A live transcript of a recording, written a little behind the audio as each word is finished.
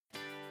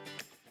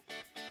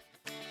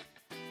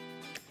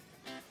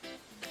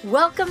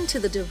Welcome to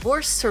the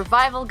Divorce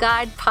Survival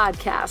Guide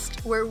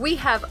podcast, where we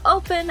have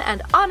open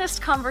and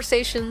honest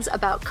conversations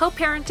about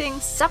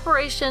co-parenting,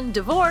 separation,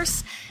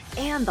 divorce,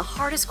 and the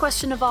hardest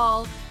question of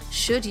all,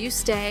 should you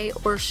stay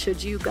or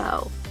should you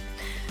go?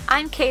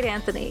 I'm Kate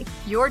Anthony,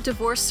 your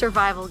divorce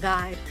survival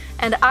guide,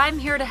 and I'm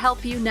here to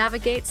help you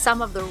navigate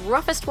some of the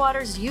roughest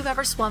waters you've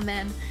ever swum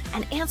in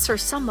and answer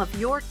some of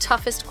your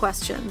toughest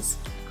questions.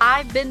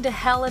 I've been to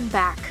hell and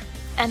back,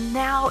 and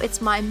now it's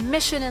my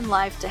mission in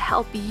life to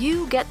help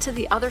you get to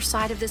the other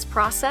side of this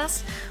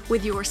process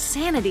with your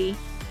sanity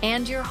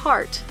and your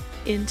heart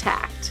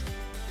intact.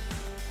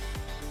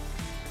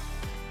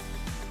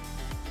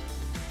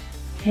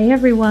 Hey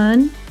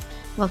everyone,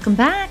 welcome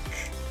back.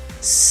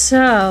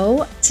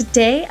 So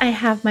today I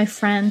have my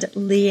friend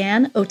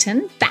Leanne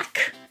Oaten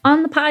back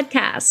on the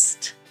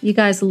podcast. You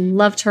guys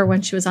loved her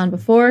when she was on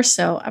before,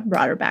 so I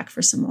brought her back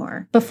for some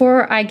more.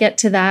 Before I get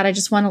to that, I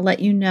just want to let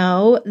you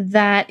know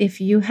that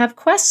if you have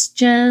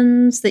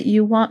questions that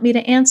you want me to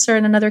answer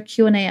in another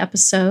Q&A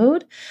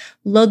episode,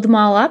 load them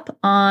all up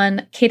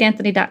on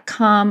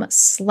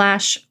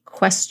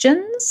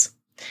kateanthony.com/questions.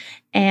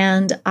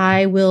 And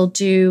I will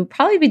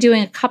probably be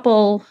doing a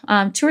couple,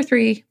 2 or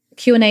 3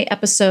 Q&A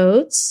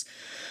episodes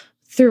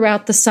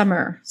throughout the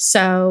summer.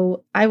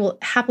 So I will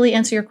happily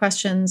answer your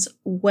questions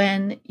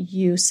when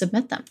you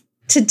submit them.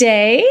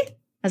 Today,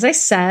 as I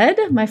said,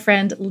 my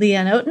friend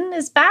Leanne Oaten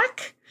is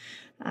back.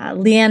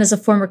 Leanne is a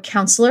former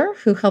counselor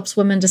who helps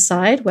women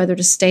decide whether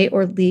to stay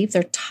or leave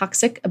their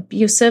toxic,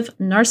 abusive,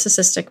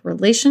 narcissistic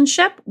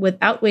relationship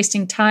without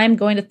wasting time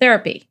going to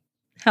therapy.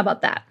 How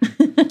about that?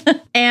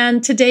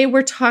 And today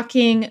we're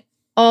talking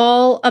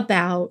all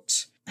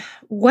about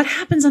what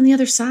happens on the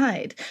other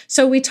side.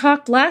 So we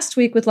talked last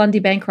week with Lundy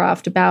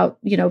Bancroft about,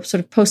 sort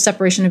of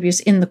post-separation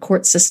abuse in the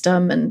court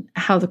system and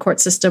how the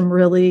court system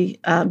really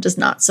does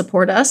not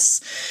support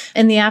us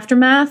in the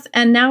aftermath.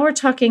 And now we're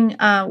talking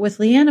with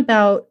Leanne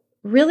about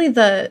really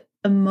the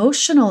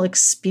emotional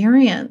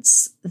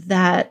experience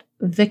that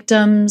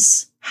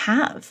victims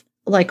have,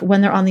 like when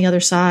they're on the other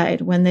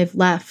side, when they've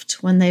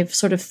left, when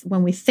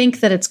we think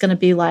that it's going to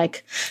be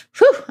like,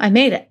 whew, I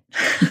made it.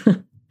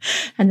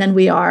 And then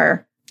we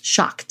are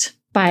shocked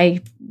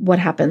by what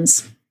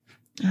happens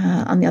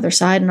on the other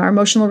side and our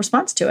emotional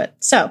response to it.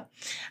 So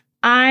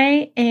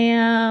I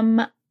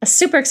am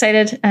super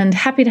excited and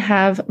happy to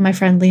have my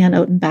friend Leanne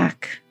Oaten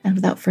back. And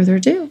without further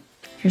ado,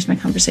 here's my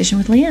conversation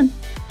with Leanne.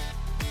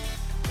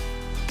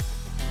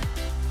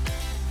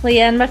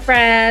 Leanne, my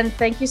friend,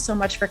 thank you so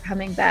much for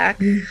coming back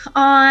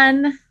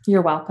on.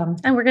 You're welcome.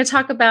 And we're going to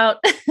talk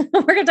about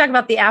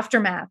the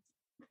aftermath.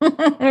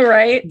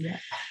 Right? Yeah.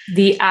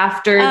 The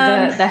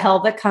hell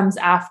that comes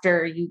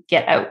after you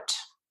get out.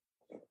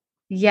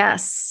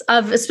 Yes.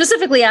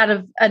 Specifically out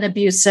of an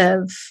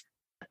abusive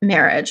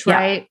marriage,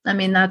 right? Yeah. I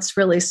mean, that's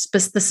really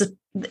specific.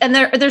 And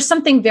there's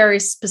something very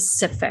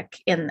specific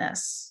in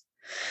this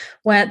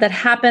that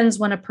happens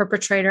when a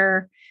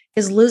perpetrator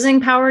is losing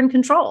power and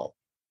control.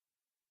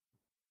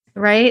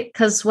 Right?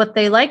 Because what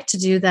they like to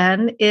do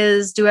then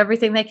is do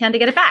everything they can to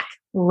get it back.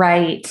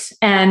 Right.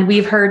 And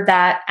we've heard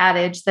that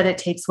adage that it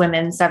takes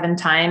women 7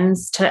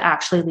 times to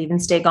actually leave and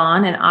stay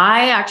gone. And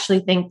I actually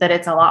think that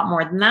it's a lot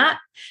more than that,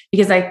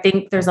 because I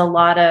think there's a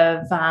lot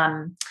of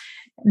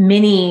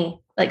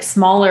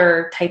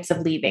smaller types of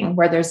leaving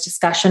where there's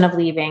discussion of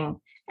leaving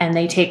and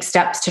they take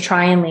steps to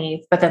try and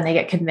leave, but then they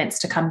get convinced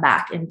to come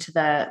back into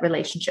the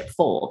relationship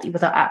fold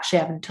without actually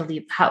having to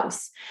leave the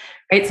house.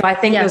 Right. So I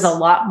think there's a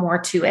lot more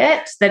to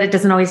it, that it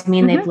doesn't always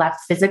mean they've left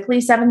physically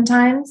 7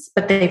 times,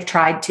 but they've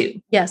tried to.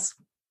 Yes.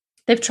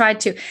 They've tried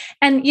to.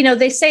 And,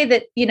 they say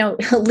that,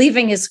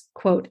 leaving is,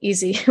 quote,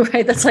 easy,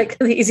 right? That's like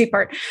the easy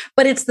part,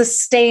 but it's the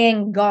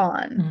staying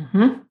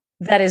gone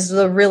that is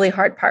the really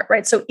hard part,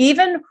 right? So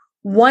even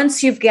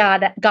once you've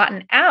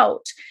gotten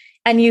out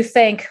and you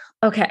think,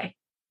 okay,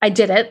 I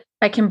did it,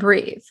 I can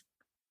breathe.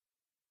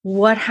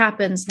 What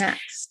happens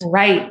next?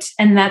 Right.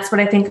 And that's what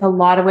I think a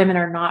lot of women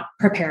are not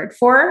prepared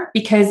for,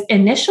 because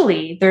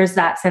initially there's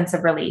that sense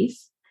of relief.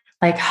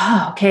 Like,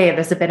 oh, okay,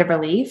 there's a bit of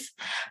relief.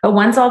 But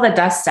once all the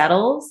dust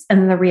settles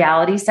and the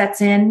reality sets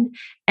in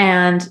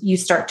and you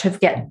start to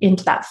get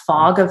into that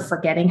fog of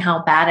forgetting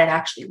how bad it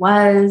actually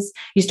was,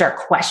 you start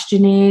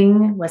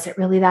questioning, was it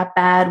really that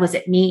bad? Was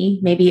it me?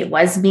 Maybe it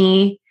was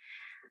me.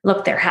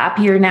 Look, they're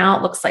happier now.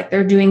 It looks like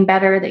they're doing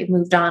better. They've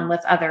moved on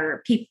with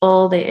other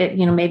people.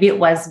 Maybe it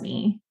was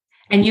me.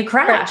 And you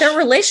crash. Right. Their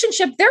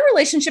relationship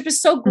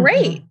is so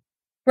great.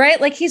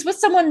 Right? Like he's with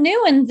someone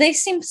new and they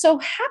seem so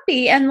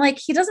happy and like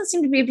he doesn't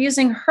seem to be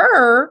abusing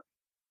her.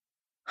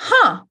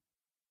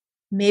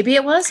 Maybe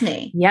it was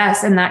me.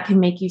 Yes. And that can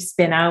make you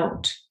spin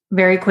out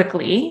very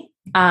quickly.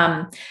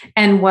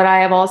 And what I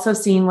have also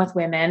seen with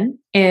women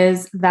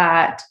is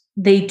that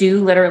they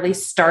do literally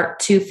start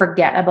to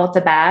forget about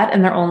the bad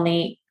and they're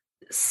only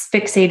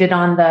fixated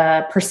on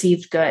the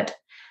perceived good.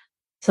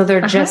 So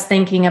they're just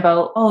thinking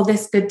about, oh,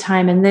 this good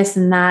time and this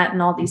and that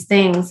and all these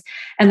things.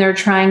 And they're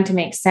trying to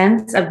make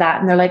sense of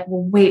that. And they're like,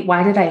 well, wait,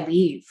 why did I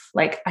leave?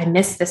 Like, I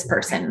miss this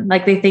person.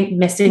 Like they think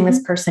missing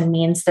this person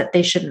means that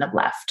they shouldn't have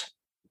left.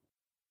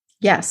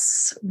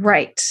 Yes.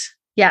 Right.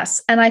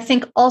 Yes. And I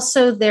think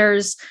also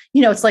there's,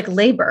 it's like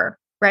labor,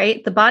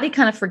 right? The body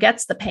kind of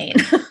forgets the pain.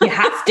 You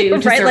have to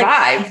right?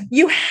 survive. Like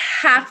you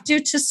have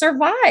to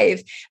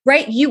survive,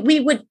 right?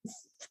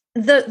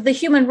 The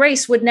human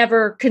race would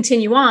never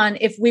continue on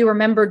if we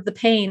remembered the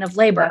pain of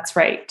labor. That's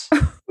right.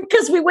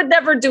 Because we would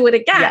never do it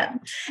again.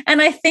 Yeah.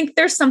 And I think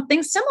there's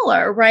something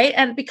similar, right?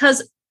 And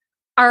because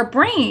our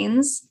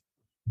brains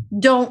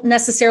don't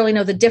necessarily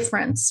know the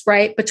difference,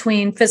 right,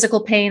 between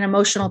physical pain,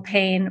 emotional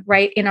pain,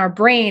 right? In our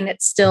brain,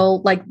 it's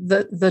still like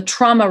the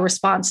trauma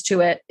response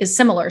to it is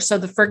similar. So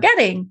the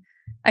forgetting,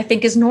 I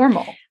think, is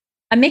normal.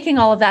 I'm making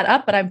all of that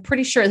up, but I'm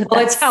pretty sure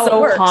that's how it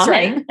works,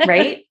 common,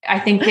 right? I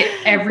think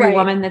every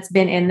woman that's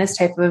been in this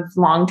type of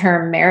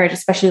long-term marriage,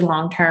 especially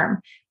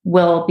long-term,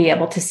 will be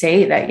able to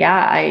say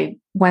that,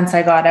 once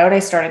I got out, I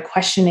started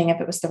questioning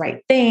if it was the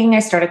right thing. I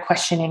started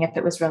questioning if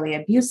it was really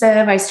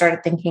abusive. I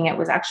started thinking it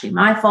was actually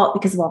my fault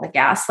because of all the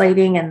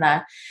gaslighting and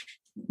the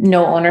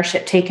no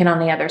ownership taken on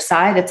the other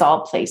side. It's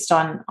all placed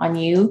on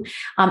you.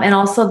 And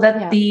also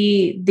that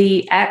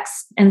the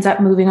ex ends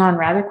up moving on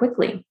rather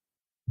quickly.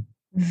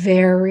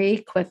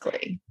 Very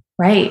quickly.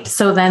 Right.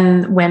 So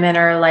then women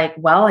are like,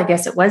 well, I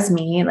guess it was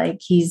me. Like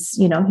he's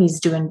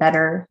doing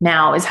better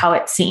now is how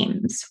it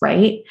seems.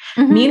 Right.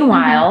 Mm-hmm,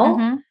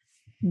 Meanwhile,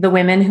 the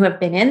women who have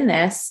been in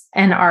this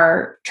and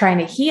are trying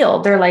to heal,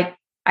 they're like,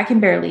 I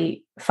can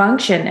barely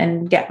function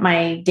and get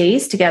my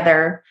days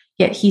together.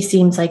 Yet he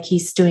seems like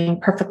he's doing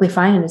perfectly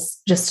fine and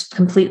has just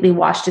completely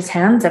washed his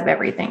hands of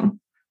everything.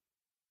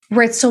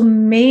 Right. So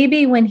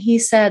maybe when he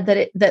said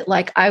that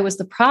like I was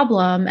the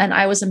problem and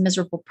I was a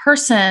miserable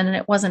person and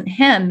it wasn't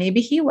him,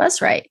 maybe he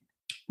was right.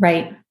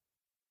 Right.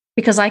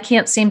 Because I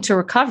can't seem to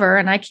recover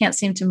and I can't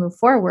seem to move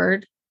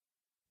forward.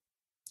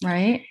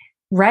 Right.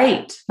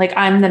 Right. Like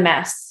I'm the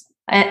mess.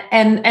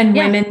 And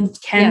women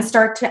can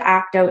start to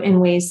act out in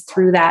ways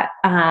through that.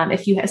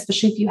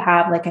 Especially if you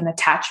have like an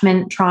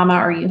attachment trauma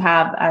or you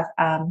have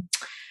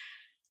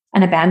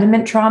an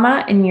abandonment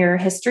trauma in your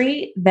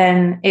history,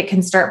 then it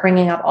can start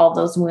bringing up all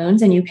those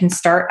wounds and you can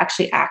start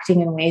actually acting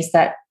in ways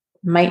that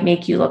might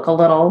make you look a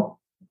little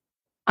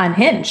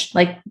unhinged,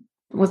 like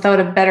without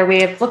a better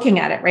way of looking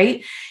at it,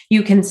 right?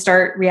 You can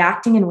start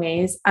reacting in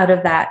ways out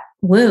of that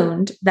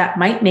wound that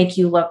might make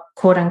you look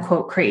quote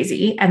unquote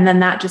crazy. And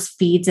then that just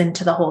feeds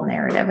into the whole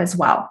narrative as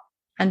well.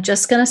 I'm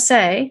just going to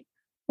say,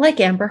 like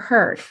Amber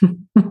Heard,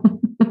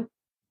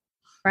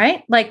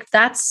 right? Like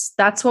that's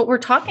what we're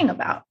talking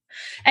about.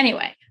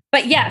 Anyway,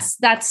 but yes,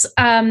 that's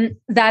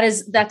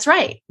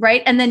right.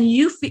 Right. And then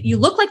you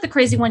look like the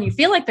crazy one, you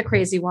feel like the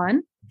crazy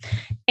one.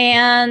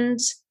 And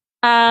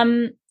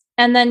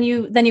then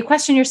you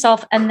question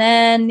yourself and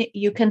then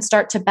you can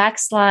start to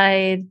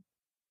backslide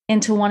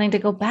into wanting to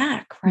go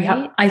back, right?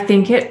 Yeah, I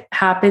think it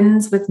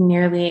happens with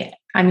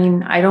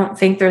I don't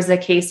think there's a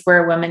case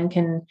where a woman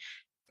can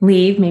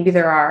leave. Maybe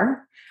there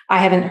are. I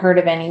haven't heard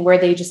of any where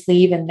they just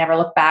leave and never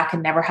look back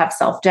and never have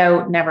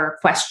self-doubt, never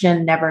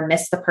question, never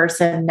miss the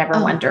person,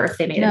 never wonder if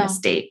they made a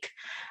mistake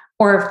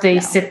or if they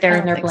sit there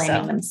and they're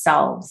blaming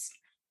themselves.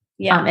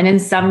 Yeah. And in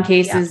some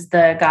cases,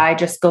 the guy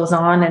just goes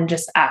on and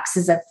just acts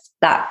as if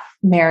that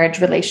marriage,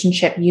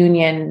 relationship,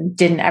 union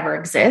didn't ever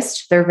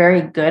exist. They're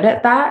very good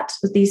at that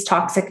with these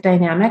toxic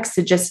dynamics,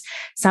 to just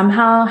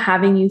somehow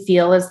having you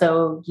feel as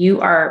though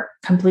you are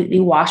completely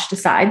washed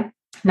aside.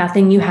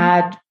 Nothing you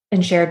had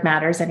and shared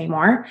matters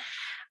anymore.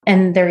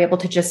 And they're able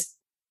to just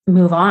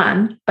move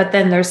on. But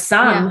then there's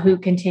some who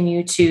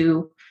continue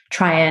to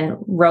try and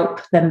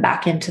rope them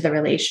back into the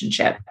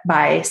relationship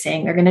by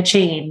saying they're going to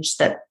change,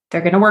 that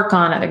they're going to work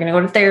on it, they're going to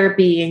go to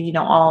therapy, and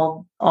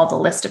all the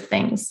list of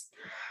things.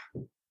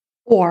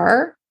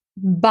 Or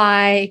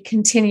by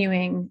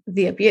continuing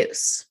the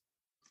abuse,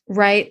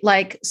 right?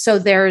 Like, so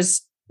there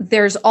is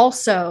the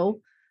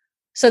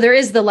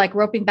like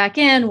roping back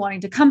in,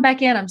 wanting to come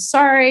back in. I'm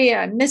sorry.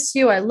 I miss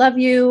you. I love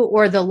you.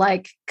 Or the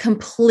like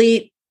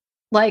complete,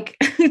 like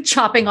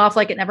chopping off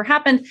like it never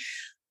happened.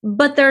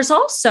 But there's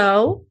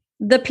also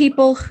the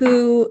people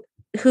who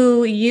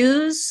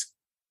use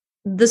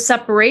the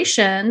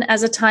separation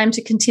as a time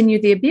to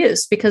continue the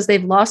abuse because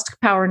they've lost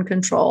power and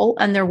control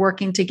and they're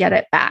working to get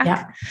it back.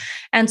 Yeah.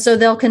 And so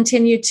they'll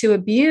continue to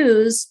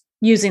abuse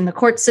using the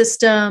court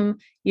system,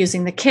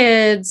 using the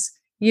kids,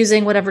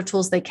 using whatever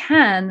tools they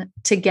can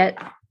to get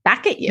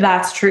back at you.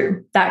 That's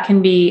true. That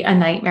can be a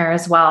nightmare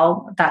as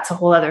well. That's a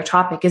whole other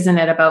topic, isn't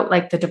it? About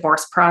like the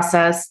divorce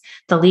process,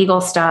 the legal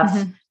stuff,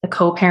 the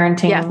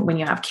co-parenting when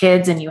you have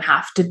kids and you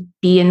have to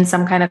be in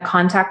some kind of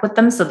contact with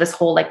them. So this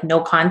whole like no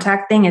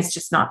contact thing is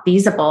just not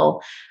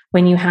feasible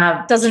when you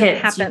have kids.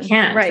 Happen. You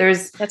can't. Right.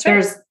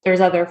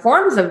 There's other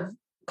forms of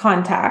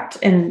contact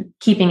and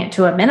keeping it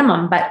to a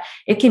minimum, but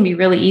it can be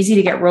really easy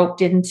to get roped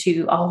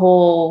into a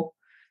whole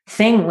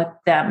thing with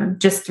them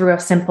just through a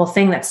simple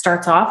thing that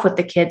starts off with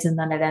the kids and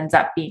then it ends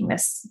up being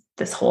this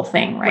whole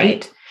thing,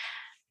 right?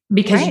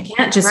 Because you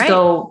can't just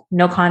go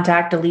no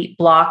contact, delete,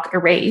 block,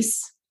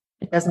 erase.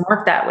 It doesn't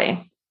work that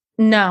way.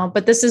 No,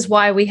 but this is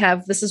why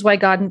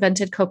God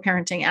invented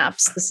co-parenting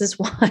apps. This is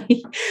why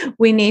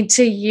we need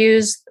to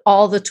use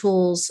all the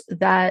tools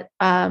that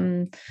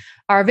are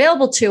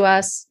available to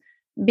us,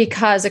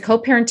 because a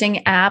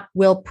co-parenting app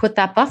will put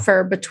that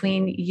buffer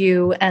between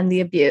you and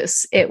the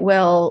abuse. It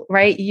will,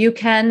 right? You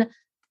can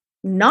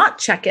not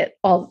check it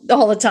all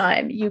the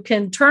time. You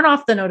can turn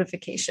off the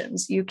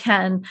notifications. You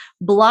can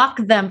block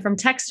them from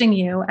texting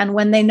you. And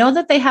when they know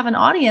that they have an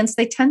audience,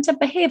 they tend to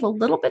behave a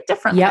little bit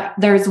differently. Yep.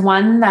 There's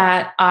one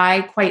that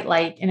I quite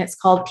like, and it's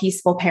called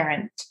Peaceful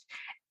Parent.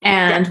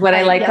 And what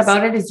I like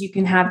about it is you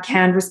can have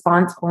canned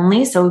response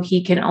only. So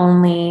he can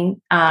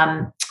only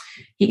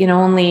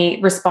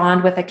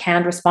respond with a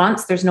canned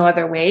response. There's no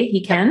other way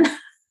he can.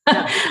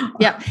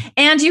 Yeah.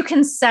 And you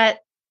can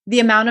set the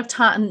amount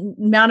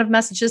of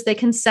messages they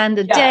can send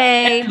a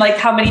day. And like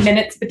how many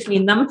minutes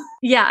between them.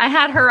 Yeah. I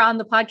had her on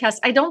the podcast.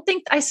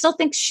 I still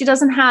think she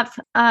doesn't have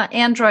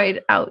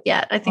Android out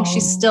yet. I think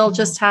she still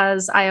just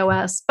has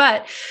iOS,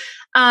 but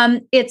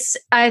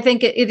I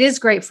think it is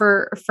great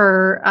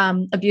for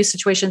abuse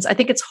situations. I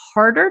think it's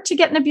harder to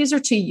get an abuser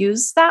to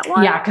use that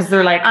one. Yeah. Cause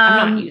they're like,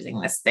 I'm not using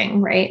this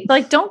thing. Right.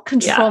 Like, don't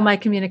control my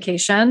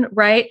communication.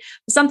 Right.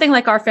 Something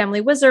like Our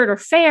Family Wizard or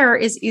Fair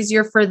is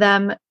easier for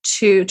them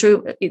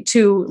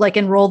to like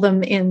enroll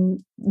them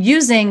in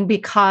using,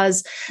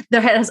 because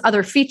there has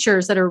other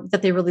features that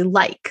they really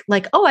like,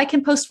 oh, I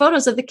can post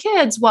photos of the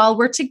kids while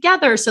we're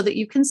together so that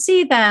you can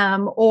see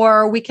them,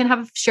 or we can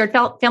have a shared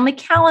family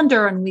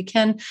calendar and we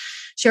can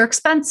share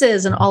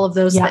expenses and all of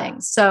those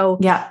things. So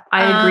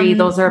I agree.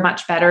 Those are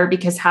much better,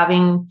 because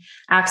having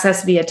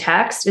access via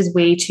text is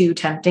way too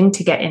tempting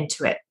to get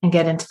into it and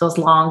get into those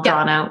long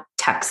drawn out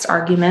text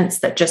arguments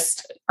that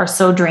just are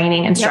so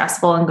draining and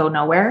stressful and go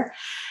nowhere.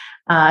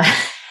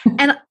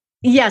 And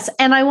yes.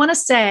 And I want to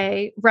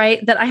say,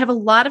 right, that I have a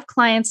lot of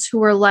clients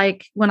who are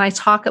like, when I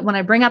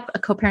bring up a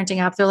co-parenting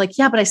app, they're like,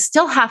 yeah, but I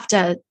still have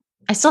to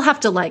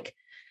like,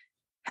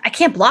 I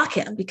can't block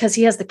him because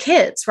he has the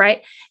kids.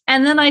 Right.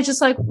 And then I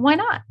just like, why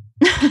not?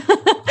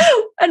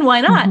 And why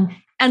not? Mm-hmm.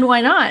 And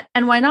why not?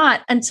 And why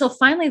not? Until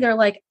finally they're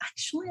like,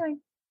 actually,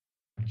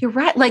 you're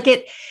right. Like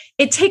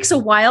it takes a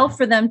while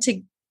for them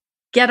to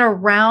get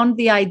around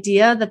the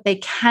idea that they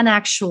can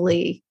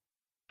actually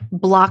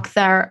block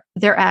their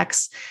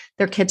ex.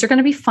 Their kids are going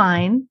to be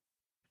fine.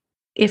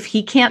 If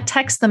he can't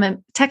text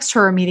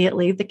her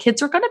immediately, the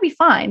kids are going to be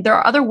fine. There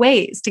are other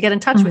ways to get in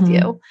touch with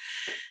you.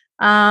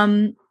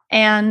 And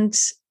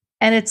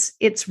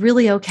it's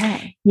really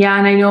okay. Yeah.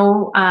 And I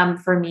know,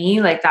 for me,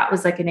 like that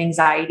was like an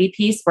anxiety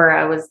piece where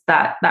I was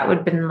that would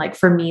have been like,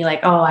 for me,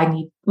 like, oh,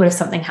 what if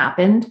something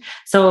happened?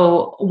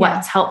 So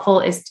what's helpful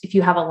is if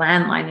you have a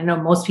landline. I know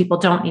most people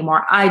don't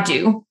anymore. I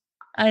do.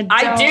 I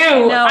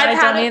do. No, I've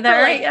had it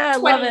either. For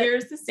like 20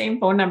 years, the same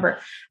phone number,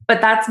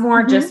 but that's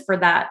more just for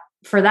that.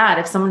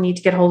 If someone needs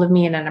to get hold of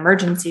me in an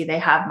emergency, they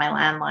have my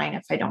landline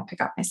if I don't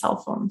pick up my cell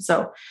phone.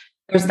 So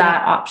there's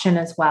that option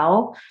as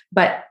well.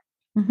 But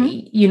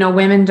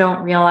women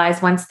don't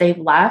realize once they've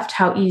left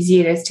how easy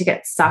it is to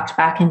get sucked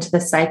back into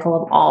the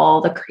cycle of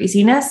all the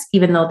craziness,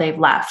 even though they've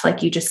left.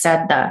 Like you just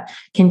said, the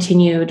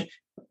continued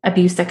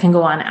abuse that can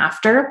go on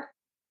after.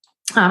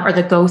 Or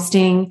the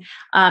ghosting.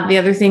 The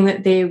other thing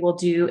that they will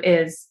do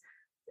is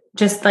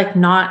just like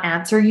not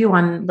answer you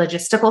on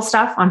logistical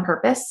stuff on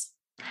purpose,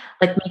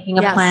 like making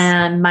a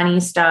plan,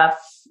 money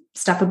stuff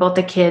about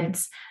the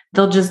kids.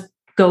 They'll just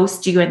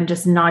ghost you and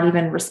just not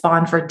even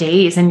respond for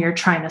days. And you're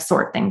trying to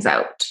sort things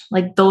out.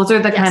 Like those are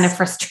the kind of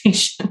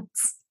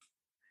frustrations.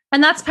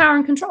 And that's power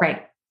and control.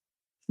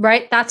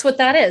 Right. That's what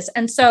that is.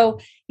 And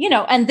so,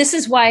 and this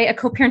is why a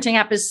co-parenting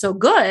app is so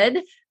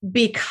good,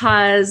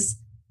 because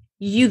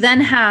you then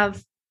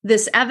have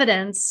this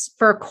evidence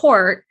for a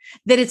court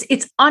that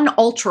it's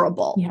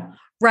unalterable,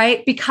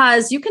 right?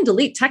 Because you can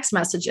delete text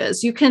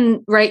messages, you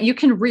can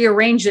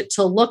rearrange it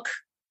to look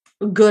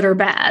good or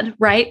bad,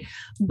 right?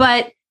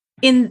 But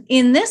in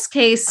this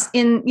case,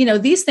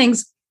 these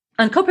things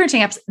on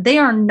co-parenting apps, they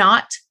are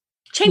not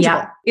changeable.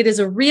 Yeah. It is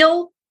a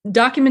real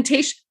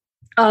documentation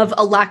of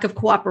a lack of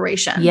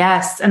cooperation.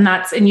 Yes. And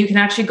you can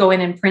actually go in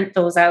and print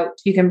those out.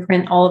 You can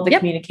print all of the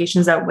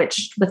communications out,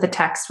 which with the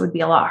text would be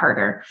a lot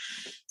harder.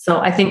 So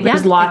I think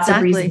there's lots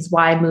of reasons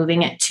why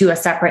moving it to a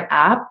separate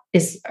app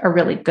is a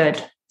really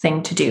good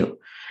thing to do.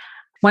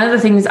 One of the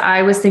things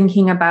I was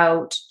thinking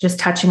about just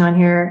touching on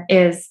here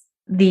is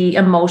the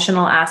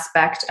emotional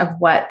aspect of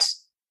what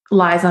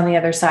lies on the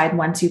other side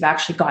once you've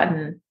actually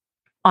gotten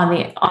on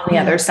the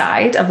other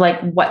side of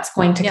like what's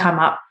going to come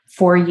up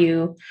for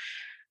you.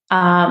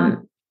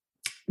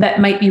 That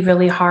might be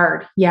really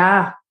hard.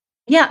 Yeah.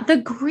 Yeah. The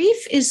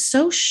grief is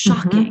so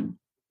shocking.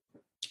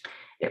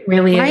 It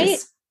really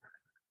is.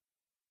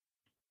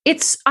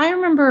 I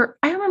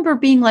remember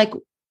being like,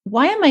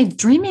 why am I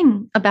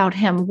dreaming about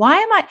him?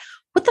 What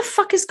the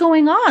fuck is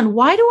going on?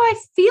 Why do I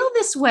feel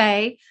this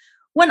way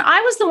when I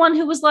was the one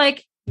who was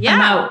like, get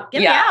me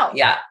out.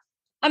 Yeah.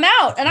 I'm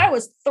out. And I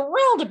was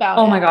thrilled about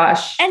it. Oh my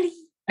gosh. And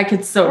I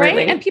could so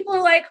relate. And people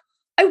are like,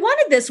 I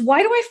wanted this.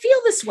 Why do I feel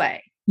this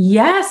way?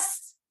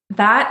 Yes.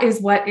 that is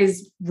what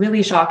is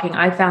really shocking.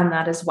 I found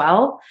that as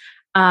well.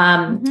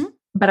 Mm-hmm.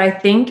 But I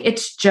think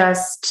it's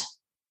just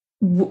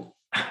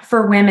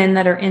for women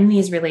that are in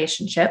these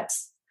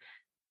relationships,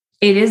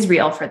 it is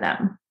real for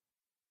them.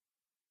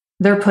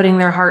 They're putting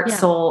their heart,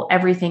 soul,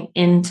 everything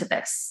into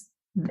this.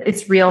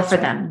 It's real for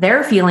them.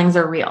 Their feelings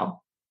are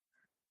real.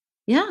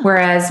 Yeah.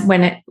 Whereas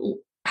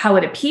how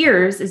it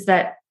appears is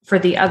that for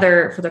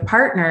the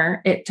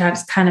partner, it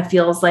just kind of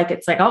feels like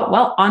it's like, oh,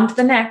 well, on to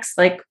the next,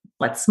 like,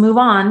 let's move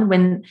on.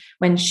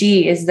 When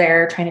she is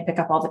there trying to pick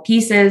up all the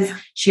pieces,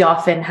 she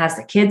often has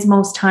the kids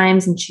most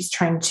times, and she's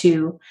trying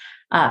to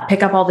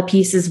pick up all the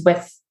pieces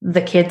with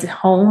the kids at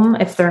home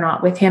if they're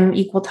not with him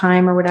equal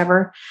time or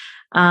whatever.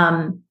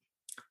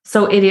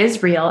 So it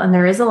is real. And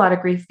there is a lot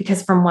of grief,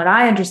 because from what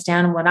I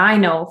understand, what I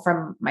know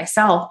from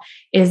myself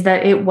is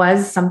that it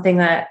was something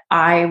that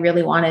I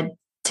really wanted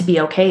to be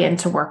okay and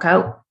to work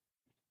out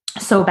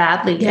so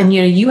badly. Yeah. And,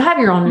 you have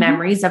your own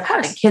memories of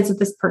having kids with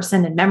this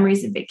person, and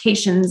memories of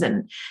vacations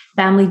and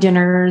family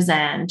dinners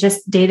and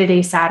just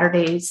day-to-day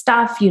Saturday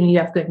stuff. You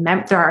have good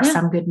there are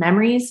some good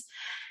memories.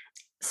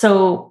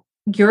 So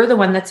you're the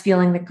one that's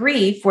feeling the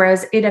grief,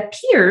 whereas it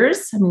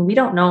appears, I mean, we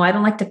don't know. I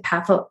don't like to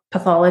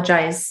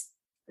pathologize.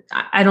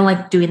 I don't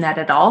like doing that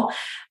at all.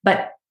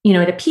 But,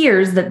 it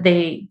appears that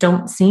they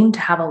don't seem to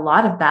have a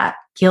lot of that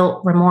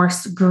guilt,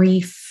 remorse,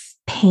 grief,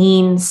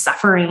 pain,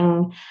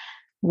 suffering,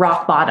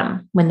 rock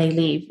bottom when they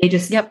leave. They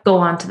just go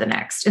on to the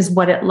next, is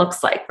what it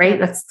looks like, right?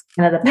 That's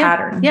kind of the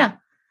pattern. Yeah.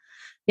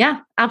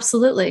 Yeah,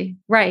 absolutely.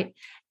 Right.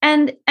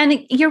 And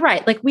you're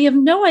right. Like, we have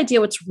no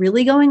idea what's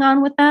really going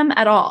on with them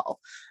at all.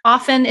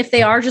 Often, if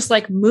they are just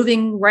like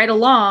moving right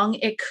along,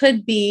 it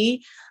could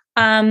be,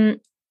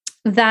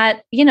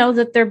 that,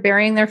 that they're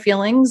burying their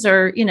feelings,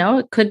 or,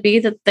 it could be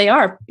that they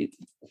are,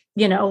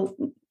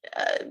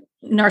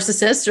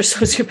 narcissists or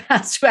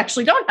sociopaths who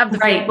actually don't have the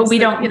right, but we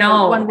don't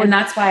know, and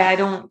that's why I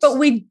don't. But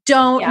we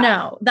don't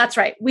know. That's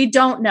right. We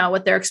don't know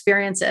what their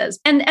experience is,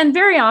 and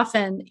very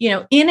often,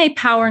 in a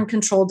power and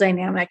control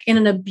dynamic, in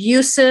an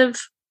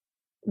abusive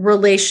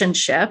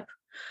relationship,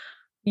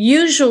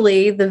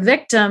 usually the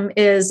victim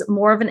is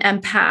more of an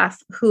empath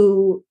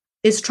who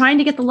is trying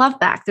to get the love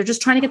back. They're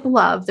just trying to get the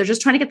love. They're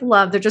just trying to get the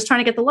love. They're just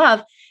trying to get the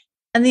love.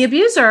 And the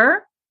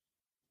abuser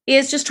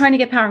is just trying to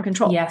get power and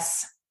control.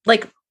 Yes.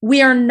 Like,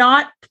 we are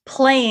not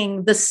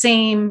playing the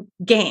same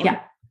game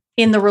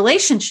in the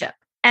relationship.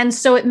 And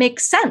so it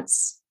makes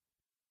sense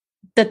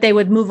that they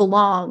would move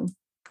along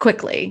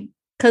quickly,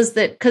 because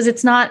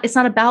it's not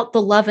about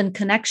the love and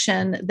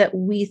connection that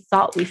we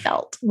thought we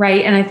felt.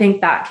 Right. And I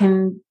think that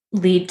can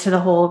lead to the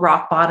whole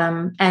rock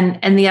bottom.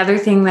 And the other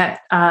thing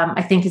that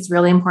I think is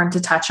really important to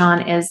touch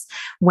on is,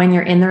 when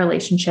you're in the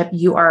relationship,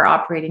 you are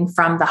operating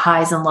from the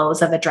highs and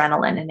lows of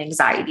adrenaline and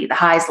anxiety, the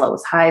highs,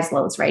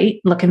 lows, right?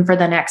 Looking for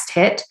the next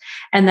hit.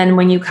 And then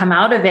when you come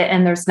out of it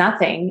and there's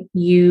nothing,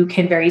 you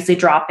can very easily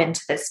drop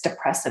into this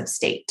depressive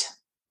state.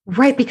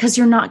 Right. Because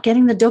you're not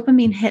getting the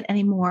dopamine hit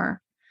anymore.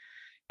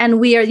 And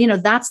we are,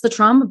 that's the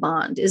trauma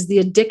bond, is the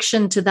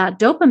addiction to that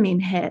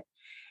dopamine hit.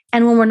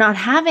 And when we're not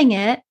having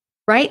it,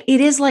 right,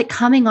 it is like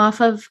coming off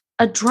of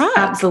a drug.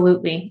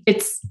 Absolutely.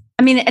 It's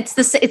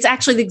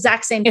actually the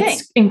exact same thing.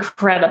 It's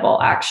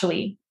incredible,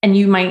 actually. And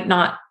you might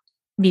not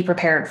be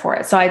prepared for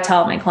it. So I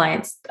tell my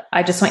clients,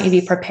 I just want you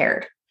to be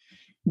prepared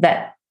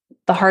that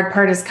the hard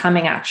part is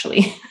coming,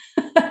 actually.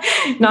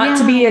 Not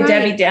to be a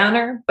Debbie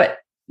Downer, but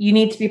you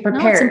need to be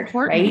prepared,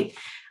 right?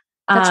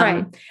 That's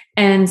right.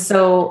 And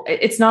so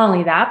it's not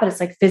only that, but it's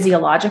like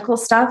physiological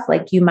stuff.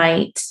 Like, you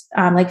might,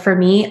 like for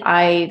me,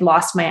 I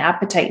lost my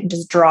appetite and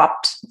just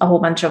dropped a whole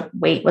bunch of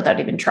weight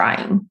without even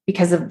trying,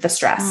 because of the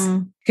stress.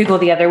 Could go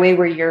the other way,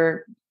 where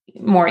you're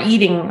more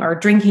eating or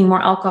drinking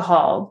more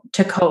alcohol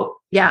to cope.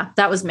 Yeah,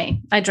 that was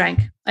me. I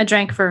drank my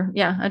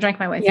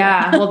way through.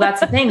 Yeah. Well, that's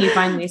the thing. You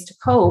find ways to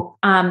cope.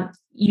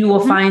 You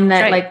will find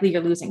that likely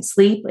you're losing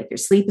sleep. Like, your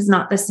sleep is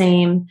not the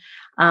same.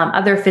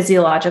 Other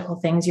physiological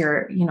things,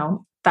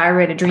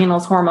 thyroid,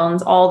 adrenals,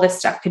 hormones, all this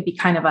stuff could be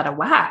kind of out of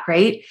whack,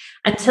 right?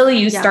 Until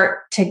you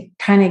start to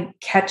kind of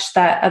catch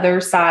that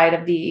other side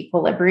of the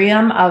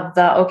equilibrium of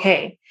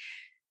I'm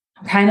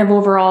kind of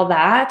over all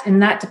that.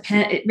 And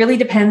it really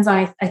depends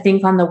on, I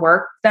think, on the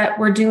work that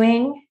we're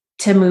doing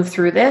to move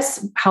through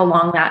this, how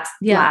long that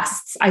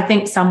lasts. I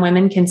think some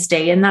women can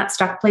stay in that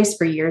stuck place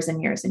for years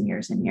and years and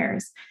years and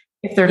years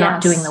if they're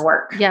not doing the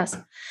work. Yes.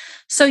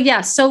 So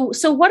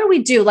what do we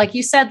do? Like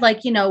you said,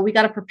 we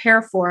got to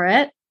prepare for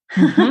it.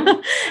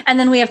 And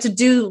then we have to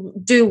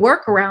do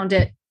work around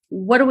it.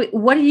 What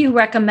do you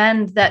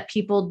recommend that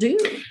people do?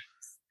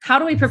 How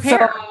do we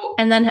prepare?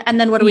 And then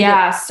what do we do?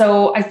 Yeah.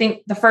 So I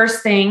think the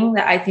first thing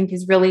that I think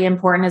is really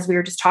important, as we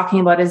were just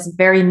talking about, is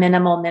very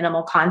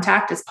minimal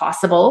contact as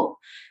possible.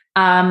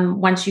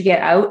 Once you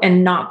get out,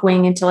 and not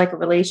going into like a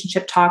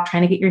relationship talk,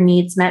 trying to get your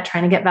needs met,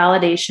 trying to get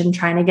validation,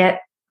 trying to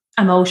get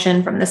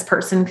emotion from this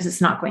person, because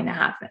it's not going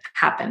to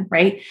happen.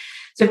 Right.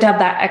 So you have to have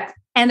that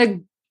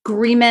and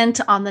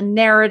agreement on the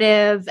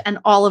narrative and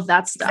all of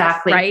that stuff.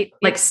 Exactly. Right.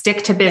 Like,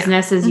 stick to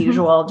business as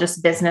usual,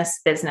 just business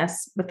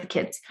with the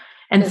kids,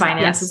 and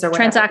finances or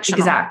whatever. Transactional.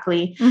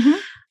 Exactly.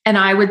 And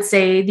I would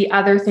say the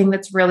other thing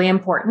that's really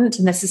important,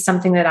 and this is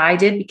something that I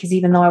did, because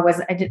even though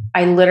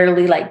I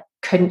literally like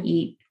couldn't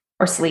eat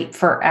or sleep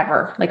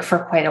forever, like for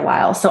quite a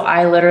while. So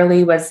I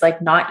literally was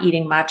like not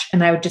eating much,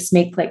 and I would just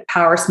make like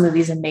power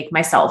smoothies and make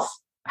myself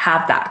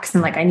have that. Cause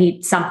I'm like, I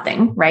need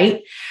something.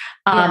 Right.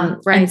 Right.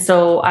 And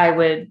so I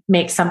would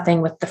make something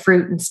with the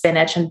fruit and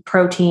spinach and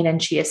protein and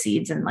chia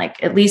seeds, and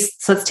like, at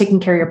least, so it's taking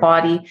care of your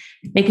body,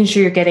 making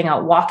sure you're getting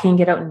out walking,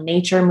 get out in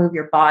nature, move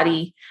your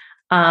body.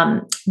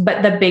 But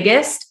the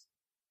biggest,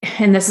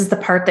 and this is the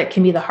part that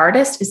can be the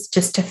hardest, is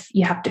just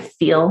you have to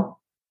feel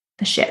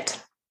the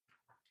shit.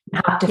 You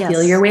have to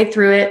feel your way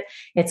through it.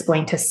 It's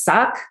going to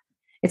suck.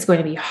 It's going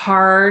to be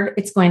hard.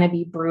 It's going to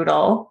be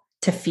brutal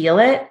to feel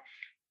it.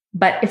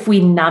 But if we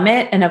numb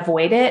it and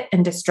avoid it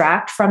and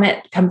distract from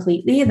it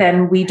completely,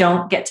 then we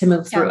don't get to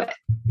move through it.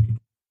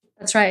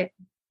 That's right.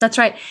 That's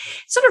right. It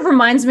sort of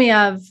reminds me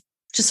of,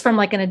 just from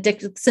like an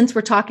addiction, since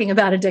we're talking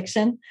about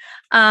addiction,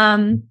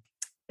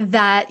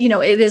 that,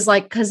 it is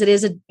like, because it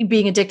is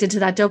being addicted to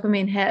that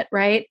dopamine hit,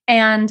 right?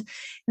 And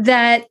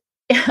that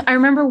I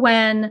remember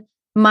when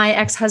my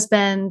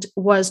ex-husband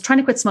was trying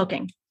to quit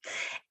smoking,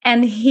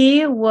 and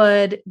he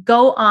would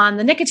go on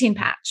the nicotine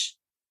patch.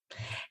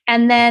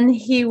 And then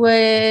he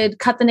would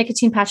cut the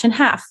nicotine patch in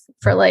half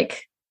for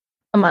like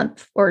a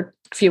month or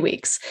a few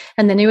weeks.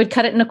 And then he would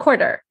cut it in a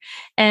quarter.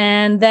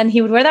 And then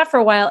he would wear that for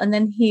a while. And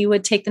then he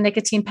would take the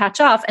nicotine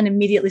patch off and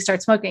immediately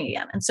start smoking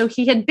again. And so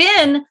he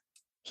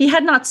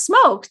had not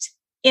smoked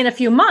in a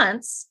few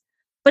months,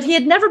 but he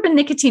had never been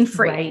nicotine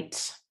free.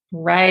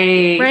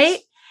 Right.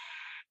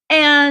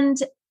 And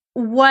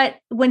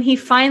when he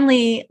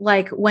finally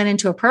like went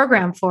into a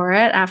program for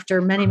it after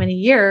many, many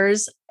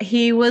years,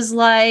 he was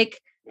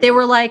like, they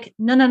were like,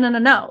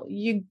 no.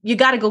 You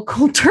got to go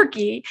cold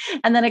turkey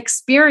and then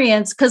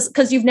experience,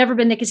 because you've never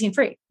been nicotine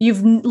free.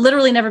 You've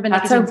literally never been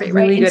nicotine free. That's a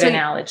really good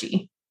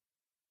analogy.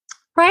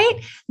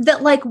 Right?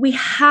 That like, we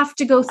have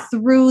to go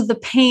through the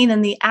pain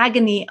and the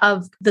agony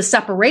of the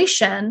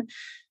separation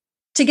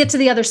to get to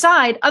the other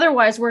side.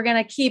 Otherwise, we're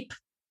going to keep,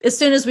 as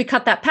soon as we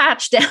cut that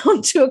patch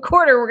down to a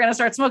quarter, we're going to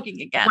start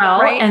smoking again.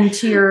 Well, right? And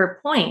to your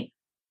point,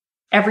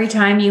 every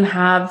time you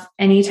have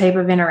any type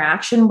of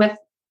interaction with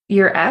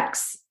your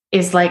ex,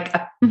 is like,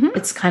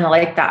 it's kind of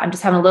like that. I'm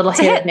just having a little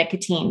hit of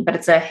nicotine, but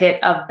it's a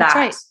hit of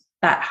that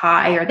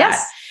high or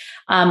that.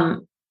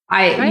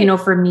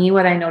 For me,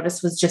 what I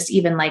noticed was just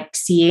even like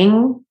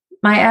seeing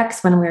my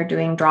ex when we were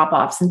doing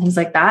drop-offs and things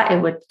like that,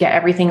 it would get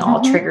everything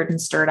all triggered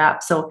and stirred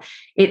up. So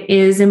it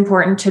is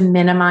important to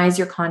minimize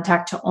your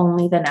contact to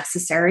only the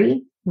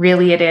necessary.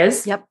 Really, it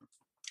is. Yep.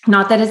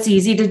 Not that it's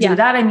easy to do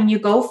that. I mean, you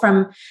go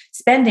from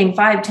spending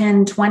 5,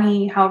 10,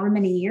 20, however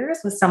many years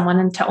with someone,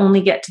 and to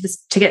only get to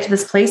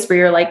this place where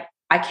you're like,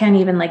 I can't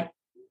even like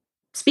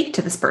speak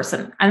to this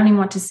person. I don't even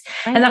want to.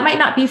 And that might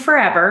not be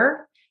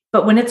forever,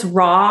 but when it's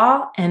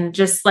raw and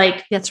just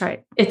like, that's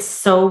right. It's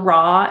so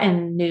raw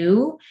and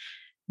new.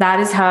 That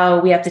is how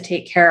we have to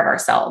take care of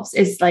ourselves.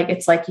 It's like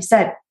you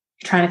said,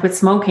 you're trying to quit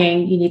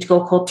smoking. You need to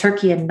go cold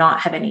turkey and not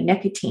have any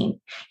nicotine. You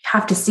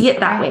have to see it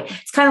that way.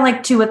 It's kind of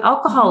like too with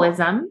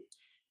alcoholism.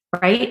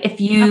 Right? If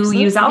you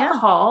use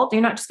alcohol,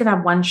 you're not just going to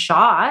have one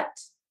shot.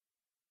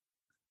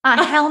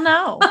 Hell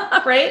no.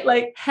 Right?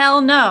 Like,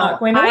 hell no. Not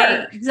going to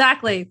work.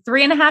 Exactly.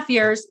 3.5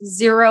 years,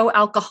 zero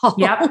alcohol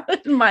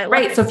in my life.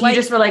 Right. So if you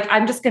just were like,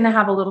 I'm just going to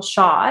have a little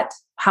shot,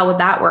 how would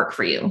that work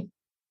for you?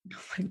 Oh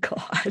my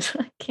God.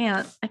 I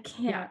can't.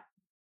 Yeah.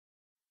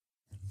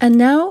 And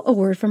now a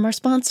word from our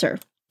sponsor,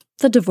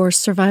 the Divorce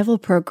Survival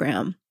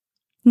Program.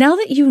 Now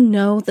that you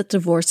know that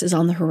divorce is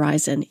on the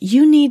horizon,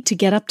 you need to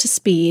get up to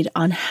speed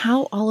on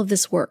how all of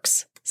this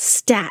works.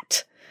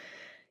 Stat.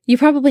 You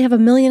probably have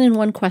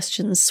 1,000,001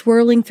 questions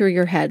swirling through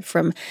your head,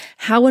 from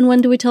how and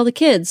when do we tell the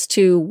kids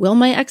to will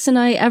my ex and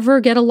I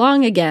ever get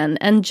along again,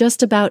 and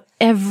just about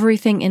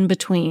everything in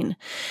between.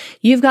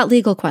 You've got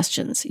legal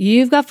questions,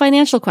 you've got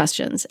financial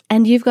questions,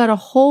 and you've got a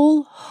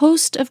whole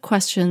host of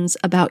questions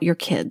about your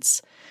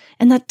kids.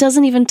 And that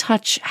doesn't even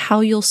touch how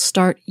you'll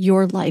start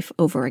your life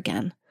over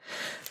again.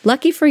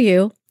 Lucky for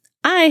you,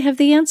 I have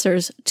the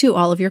answers to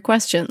all of your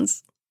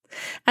questions.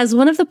 As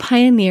one of the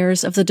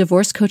pioneers of the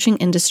divorce coaching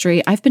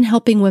industry, I've been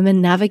helping women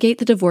navigate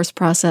the divorce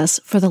process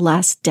for the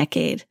last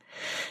decade.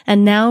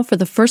 And now, for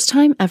the first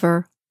time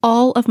ever,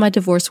 all of my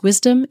divorce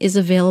wisdom is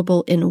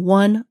available in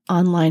one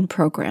online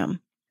program.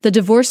 The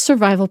Divorce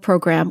Survival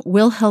Program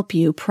will help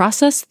you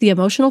process the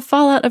emotional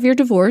fallout of your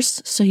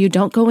divorce so you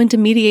don't go into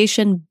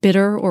mediation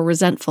bitter or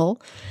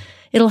resentful.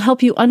 It'll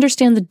help you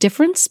understand the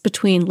difference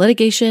between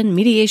litigation,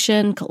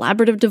 mediation,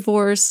 collaborative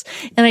divorce,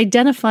 and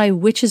identify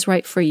which is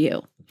right for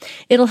you.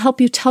 It'll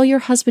help you tell your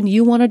husband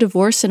you want a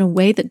divorce in a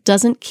way that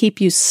doesn't keep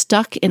you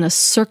stuck in a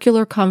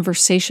circular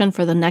conversation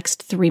for the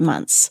next 3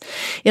 months.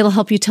 It'll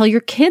help you tell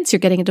your kids you're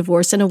getting a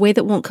divorce in a way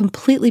that won't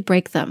completely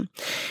break them.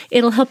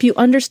 It'll help you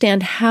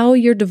understand how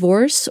your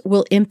divorce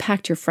will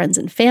impact your friends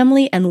and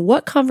family and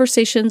what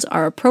conversations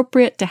are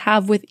appropriate to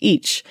have with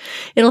each.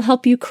 It'll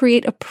help you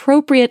create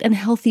appropriate and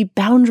healthy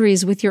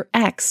boundaries with your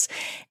ex.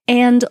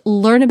 and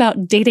learn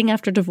about dating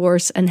after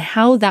divorce and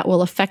how that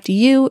will affect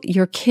you,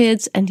 your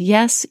kids, and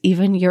yes,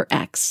 even your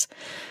ex.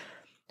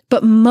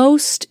 But the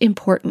most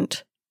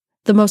important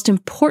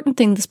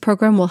thing this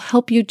program will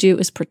help you do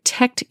is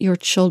protect your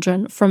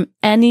children from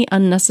any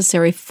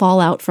unnecessary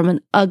fallout from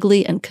an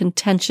ugly and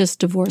contentious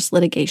divorce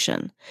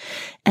litigation.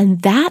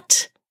 And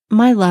that,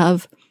 my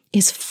love,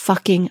 is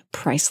fucking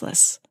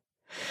priceless.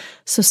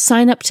 So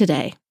sign up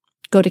today.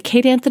 Go to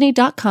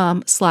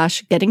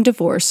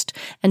kateanthony.com/gettingdivorced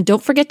and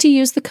don't forget to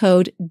use the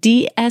code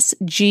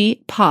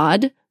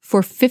DSGPOD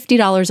for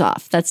 $50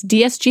 off. That's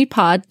DSG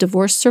Pod,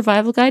 Divorce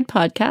Survival Guide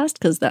Podcast,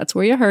 because that's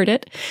where you heard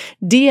it.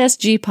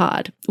 DSG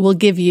Pod will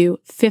give you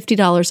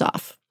 $50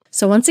 off.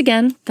 So once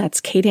again, that's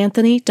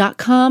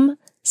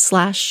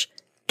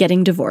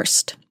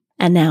kateanthony.com/gettingdivorced.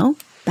 And now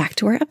back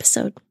to our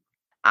episode.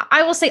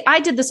 I will say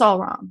I did this all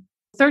wrong.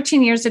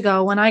 13 years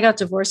ago, when I got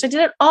divorced, I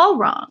did it all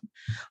wrong.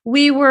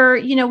 We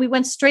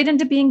went straight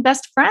into being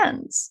best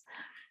friends.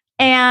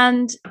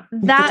 And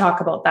we could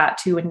talk about that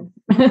too.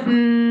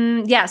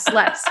 Yes,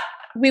 let's.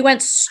 We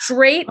went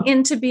straight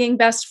into being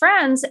best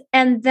friends.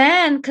 And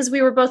then, because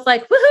we were both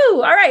like, woohoo,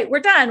 all right, we're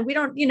done. We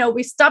don't,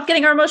 we stopped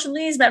getting our emotional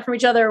needs met from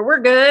each other. We're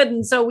good.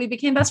 And so we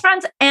became best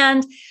friends.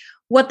 And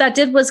what that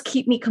did was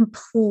keep me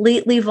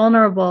completely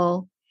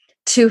vulnerable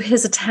to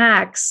his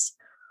attacks.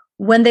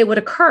 When they would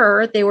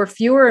occur, they were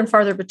fewer and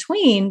farther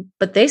between,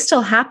 but they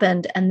still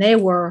happened and they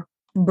were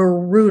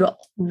brutal.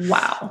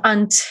 Wow.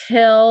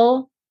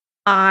 Until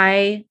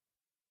I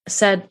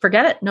said,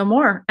 forget it, no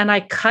more. And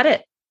I cut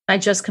it. I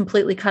just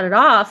completely cut it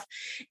off.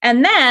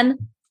 And then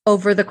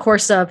over the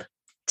course of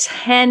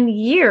 10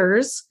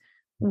 years,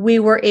 we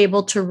were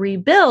able to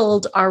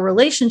rebuild our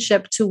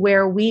relationship to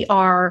where we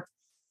are.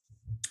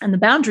 And the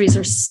boundaries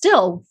are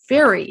still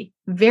very,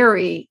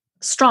 very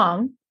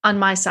strong on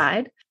my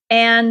side.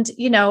 And,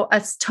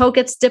 a toe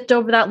gets dipped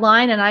over that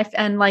line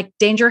and like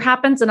danger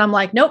happens. And I'm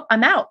like, nope,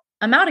 I'm out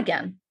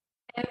again.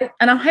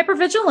 And I'm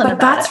hypervigilant about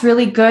that's it.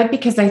 really good,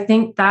 because I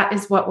think that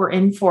is what we're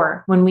in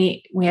for. When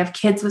we have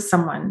kids with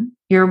someone,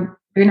 you're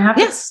going to have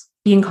to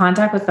be in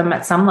contact with them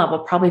at some level,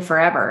 probably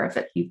forever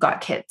if you've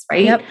got kids.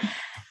 Right. Yep.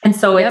 And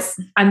so it's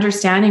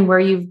understanding where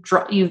you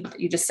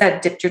just said,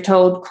 dipped your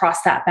toe,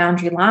 crossed that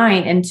boundary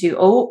line into,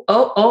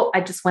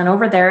 I just went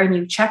over there, and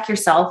you check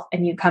yourself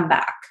and you come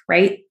back.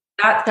 Right.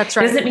 That's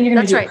right. Doesn't mean you're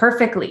going to do it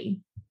perfectly.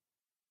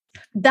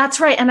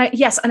 That's right. And I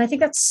think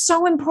that's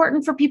so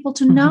important for people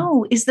to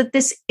know, is that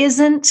this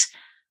isn't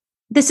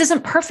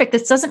perfect.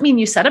 This doesn't mean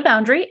you set a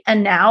boundary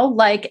and now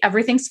like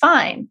everything's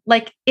fine.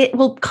 Like it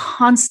will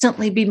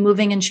constantly be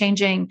moving and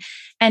changing,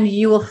 and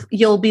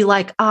you'll be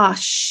like, oh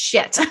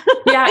shit.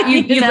 Yeah.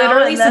 You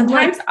literally,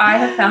 sometimes I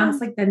have found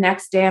it's like the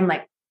next day I'm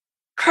like,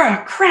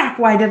 crap,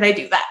 why did I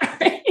do that?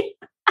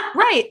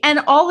 Right.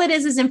 And all it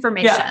is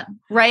information,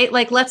 right?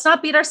 Like, let's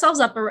not beat ourselves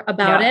up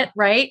about it.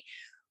 Right.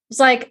 It's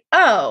like,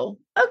 oh,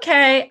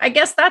 okay, I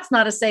guess that's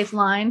not a safe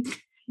line,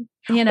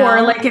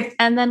 or like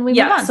and then we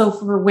move on. So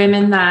for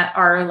women that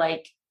are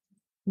like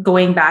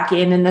going back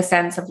in the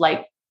sense of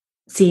like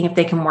seeing if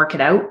they can work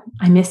it out.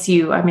 I miss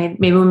you.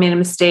 Maybe we made a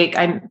mistake.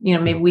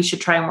 Maybe we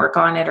should try and work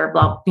on it, or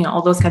blah,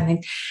 all those kind of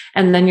things.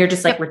 And then you're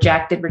just like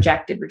rejected.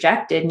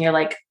 And you're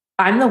like,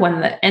 I'm the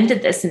one that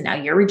ended this, and now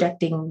you're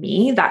rejecting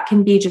me. That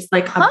can be just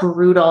like a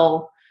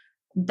brutal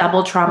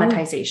double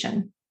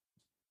traumatization.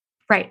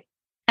 Right.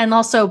 And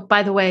also,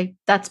 by the way,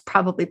 that's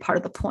probably part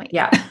of the point.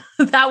 Yeah.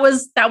 that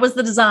was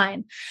the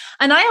design.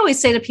 And I always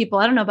say to people,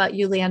 I don't know about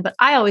you, Leanne, but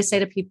I always say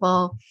to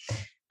people,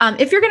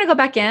 if you're going to go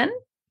back in,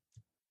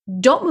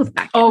 don't move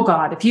back in. Oh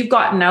God. If you've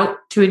gotten out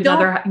to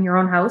another in your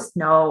own house,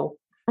 no.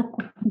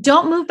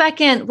 Don't move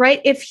back in.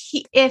 Right.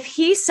 If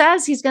he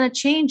says he's going to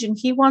change and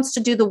he wants to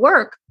do the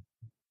work,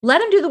 let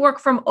him do the work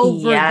from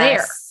over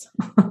there.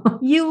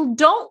 You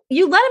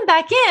let him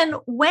back in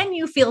when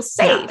you feel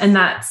safe. Yeah, and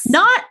that's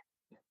not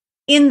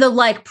in the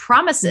like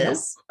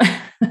promises.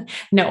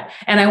 No.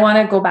 And I want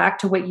to go back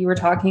to what you were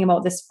talking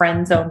about, this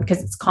friend zone,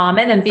 because it's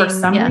common. And for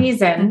some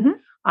reason,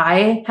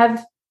 I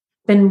have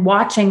been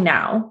watching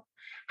now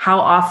how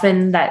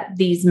often that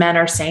these men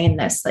are saying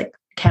this, like,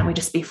 can't we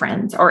just be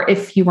friends? Or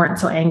if you weren't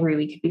so angry,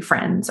 we could be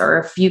friends. Or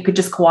if you could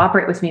just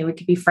cooperate with me, we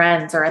could be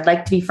friends. Or I'd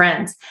like to be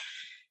friends.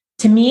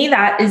 To me,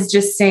 that is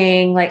just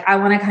saying, like, I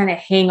want to kind of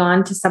hang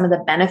on to some of the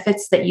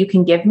benefits that you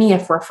can give me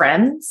if we're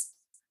friends,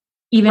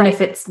 even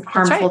if it's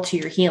harmful to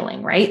your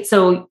healing, right?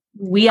 So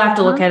we have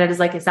to look at it as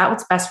like, is that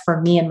what's best for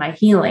me and my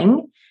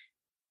healing?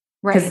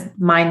 Because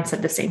mine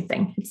said the same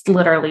thing. It's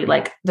literally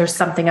like, there's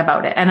something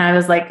about it. And I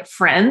was like,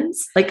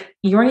 friends? Like,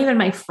 you weren't even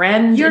my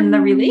friend. You're in the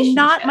relationship.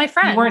 Not my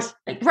friend. You weren't,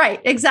 like, right.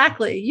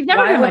 Exactly. You've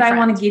never why been my would I friend.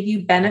 want to give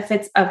you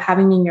benefits of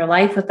having me in your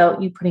life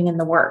without you putting in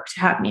the work to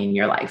have me in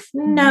your life?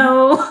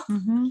 No.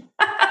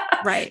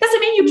 Right. Doesn't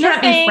mean you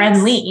can't be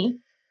friendly.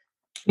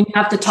 You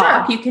have to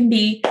talk. Sure. You can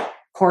be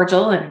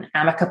cordial and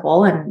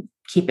amicable and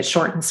keep it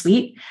short and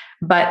sweet.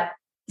 But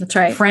that's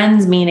right.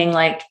 Friends meaning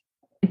like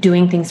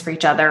doing things for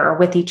each other or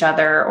with each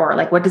other, or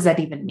like, what does that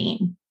even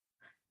mean?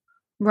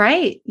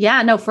 Right.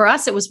 Yeah. No, for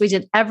us, we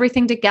did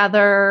everything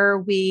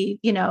together. We,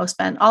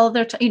 spent all of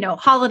their,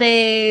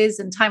 holidays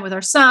and time with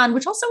our son,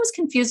 which also was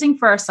confusing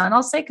for our son,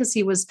 I'll say, because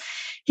he was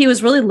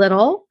really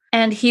little,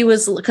 and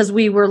because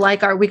we were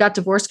like, we got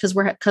divorced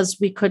because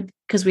we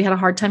had a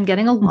hard time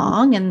getting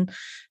along.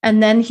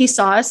 And then he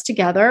saw us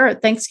together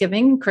at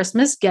Thanksgiving,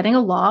 Christmas, getting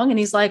along. And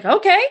he's like,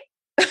 okay.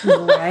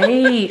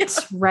 Right.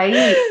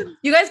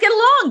 You guys get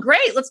along.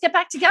 Great. Let's get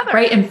back together.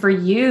 Right. And for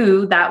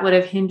you, that would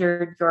have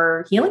hindered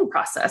your healing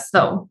process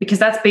though, because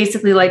that's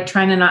basically like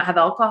trying to not have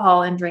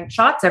alcohol and drink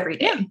shots every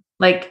day. Yeah.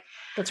 Like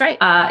that's right.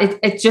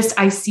 It's just,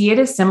 I see it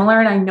as similar.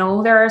 And I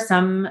know there are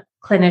some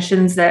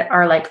clinicians that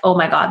are like, oh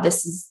my God,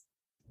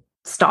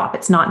 stop.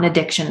 It's not an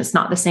addiction. It's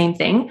not the same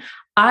thing.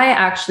 I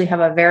actually have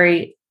a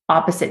very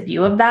opposite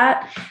view of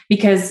that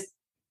because,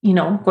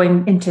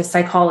 going into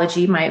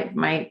psychology,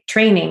 my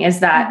training is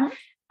that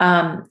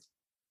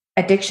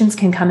addictions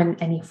can come in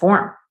any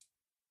form,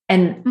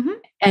 and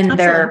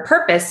their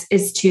purpose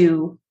is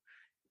to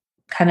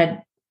kind of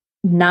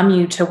numb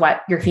you to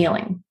what you're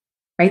feeling,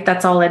 right?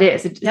 That's all it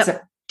is.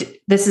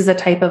 This is a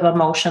type of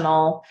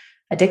emotional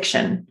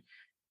addiction,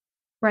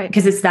 right?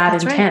 Because it's that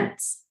intense.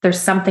 Right. There's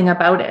something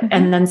about it.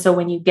 And then, so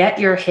when you get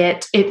your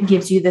hit, it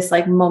gives you this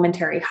like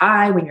momentary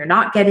high. When you're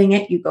not getting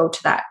it, you go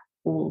to that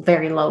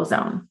very low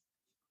zone.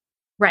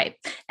 Right.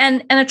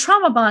 And a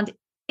trauma bond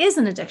is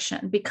an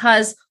addiction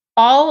because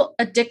all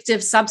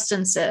addictive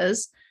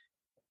substances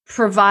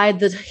provide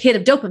the hit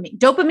of dopamine.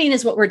 Dopamine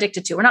is what we're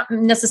addicted to. We're not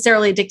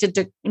necessarily addicted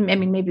to,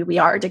 maybe we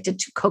are addicted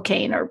to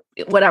cocaine or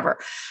whatever,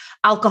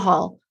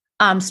 alcohol,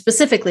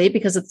 specifically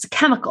because it's a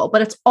chemical,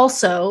 but it's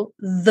also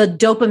the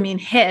dopamine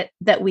hit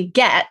that we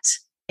get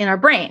in our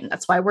brain.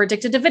 That's why we're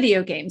addicted to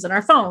video games and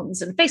our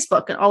phones and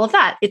Facebook and all of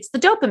that. It's the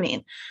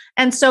dopamine.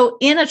 And so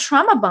in a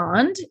trauma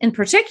bond in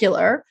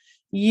particular,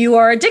 you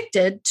are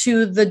addicted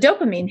to the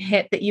dopamine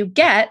hit that you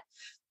get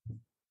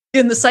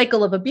in the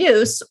cycle of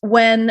abuse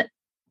when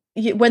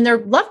they're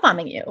love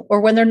bombing you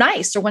or when they're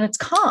nice or when it's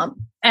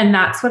calm. And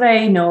that's what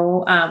I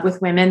know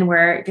with women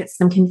where it gets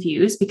them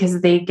confused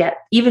because they get,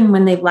 even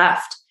when they've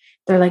left,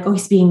 they're like, oh,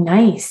 he's being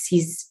nice.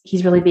 He's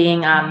really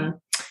being,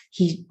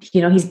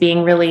 he's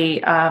being really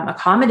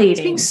accommodating.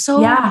 He's being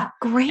so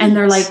great. And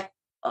they're like,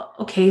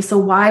 okay, so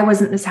why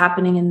wasn't this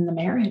happening in the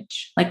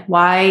marriage? Like,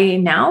 why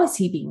now is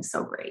he being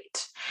so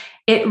great?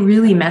 It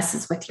really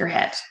messes with your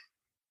head.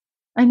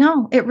 I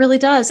know it really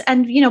does.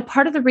 And,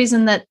 part of the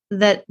reason that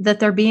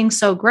they're being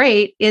so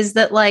great is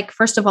that, like,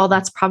 first of all,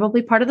 that's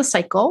probably part of the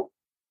cycle,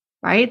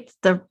 right?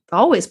 They're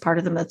always part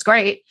of them. That's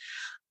great.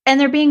 And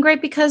they're being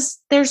great because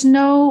there's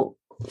no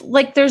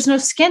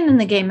skin in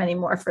the game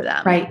anymore for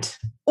them. Right.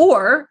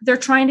 Or they're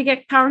trying to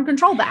get power and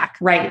control back.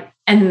 Right.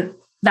 And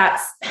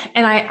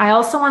I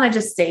also want to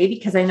just say,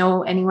 because I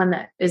know anyone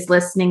that is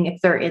listening,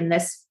 if they're in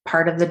this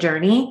part of the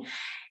journey,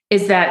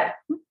 is that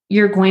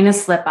you're going to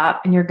slip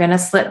up and you're going to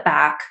slip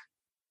back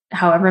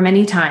however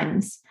many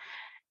times.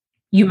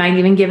 You might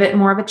even give it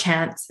more of a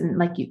chance and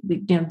you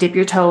dip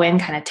your toe in,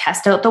 kind of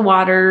test out the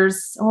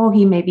waters. Oh,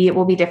 maybe it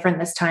will be different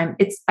this time.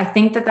 I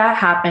think that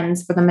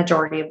happens for the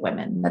majority of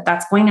women,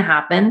 that's going to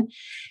happen.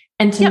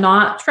 And to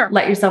not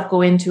let yourself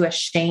go into a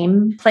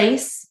shame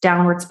place,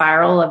 downward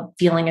spiral of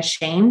feeling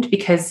ashamed,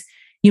 because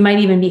you might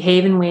even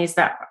behave in ways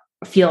that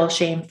feel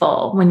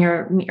shameful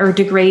or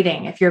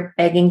degrading if you're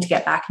begging to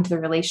get back into the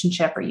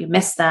relationship or you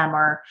miss them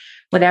or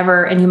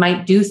whatever. And you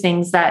might do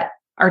things that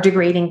are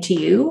degrading to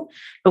you,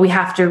 but we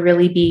have to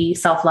really be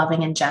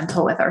self-loving and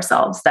gentle with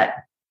ourselves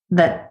that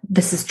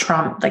this is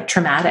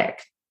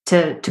traumatic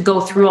to go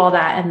through all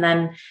that and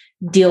then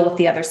deal with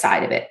the other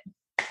side of it.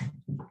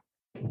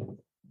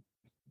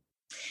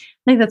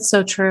 I think that's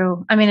so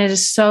true. I mean, it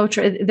is so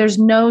true. There's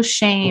no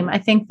shame. I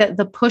think that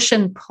the push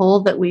and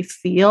pull that we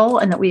feel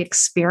and that we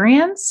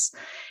experience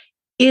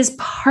is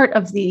part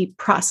of the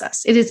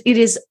process. It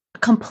is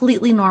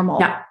completely normal.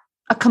 Yeah.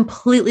 A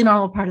completely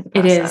normal part of the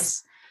process. It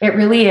is. It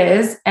really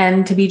is.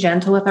 And to be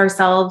gentle with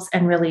ourselves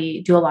and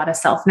really do a lot of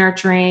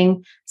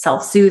self-nurturing,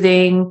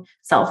 self-soothing,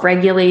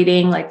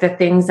 self-regulating, like the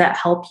things that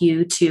help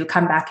you to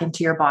come back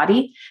into your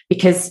body.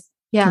 Because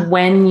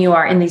when you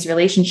are in these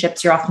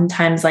relationships, you're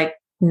oftentimes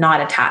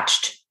not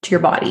attached to your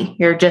body.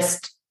 You're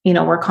just,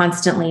 we're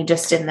constantly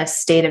just in this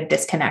state of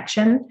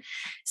disconnection.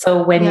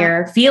 So when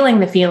you're feeling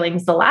the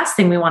feelings, the last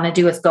thing we want to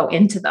do is go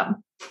into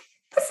them.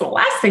 That's the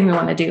last thing we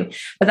want to do,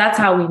 but that's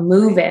how we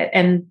move it.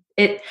 And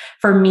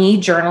for me,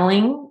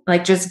 journaling,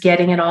 just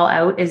getting it all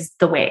out is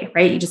the way,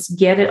 right? You just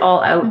get it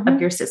all out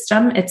of your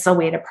system. It's a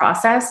way to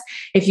process.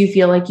 If you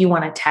feel like you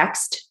want to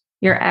text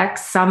your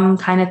ex some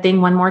kind of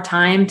thing one more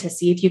time to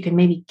see if you can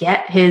maybe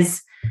get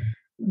his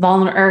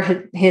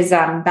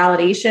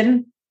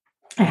validation,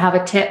 I have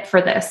a tip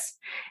for this,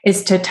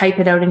 is to type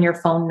it out in your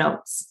phone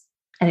notes.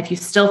 And if you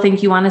still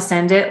think you want to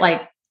send it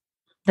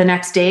the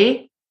next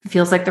day, it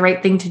feels like the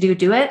right thing to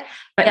do it.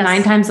 But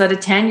 9 times out of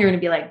 10, you're going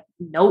to be like,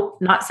 nope,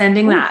 not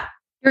sending that.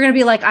 You're going to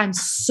be like, I'm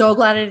so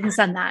glad I didn't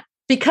send that.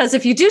 Because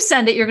if you do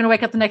send it, you're going to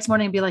wake up the next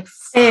morning and be like,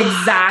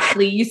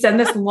 exactly. You send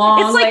this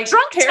long, it's like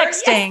drunk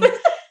texting.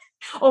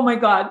 Oh my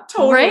God,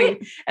 totally.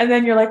 Right? And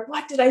then you're like,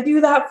 what did I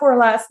do that for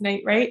last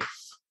night? Right.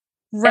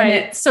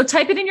 Right. So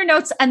type it in your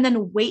notes and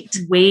then wait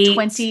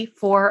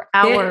 24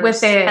 hours sit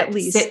with it, at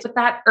least. Sit with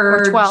that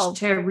urge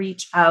to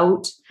reach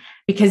out,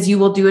 because you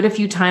will do it a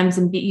few times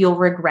and you'll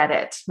regret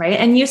it. Right.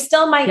 And you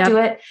still might do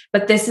it,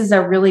 but this is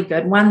a really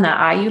good one that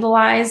I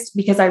utilized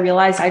because I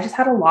realized I just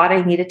had a lot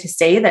I needed to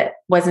say that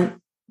was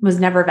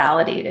never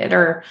validated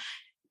or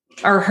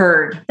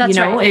heard. That's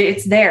right.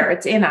 It's there,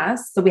 it's in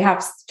us. So we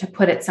have to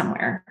put it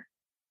somewhere.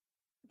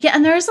 Yeah.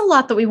 And there is a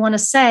lot that we want to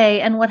say.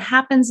 And what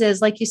happens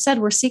is, like you said,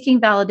 we're seeking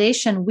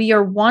validation. We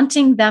are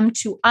wanting them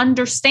to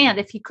understand.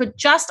 If he could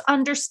just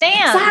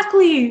understand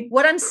exactly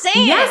what I'm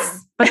saying.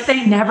 Yes, but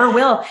they never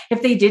will.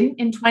 If they didn't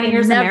in 20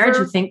 years of marriage,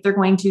 you think they're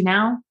going to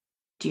now?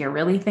 Do you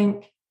really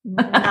think?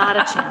 Not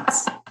a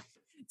chance.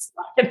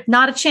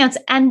 Not a chance.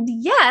 And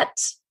yet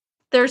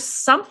there's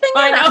something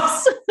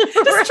else.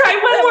 Just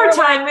try one more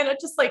time and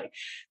just like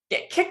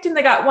get kicked in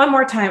the gut one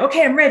more time.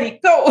 Okay, I'm ready.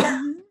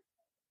 Go.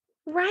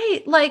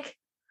 Right. Like,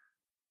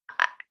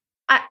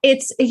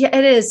 it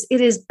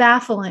is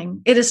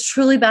baffling. It is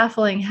truly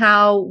baffling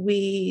how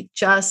we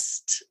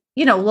just,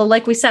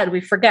 like we said, we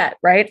forget,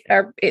 right?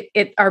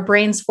 Our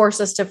brains force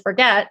us to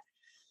forget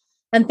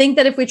and think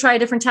that if we try a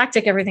different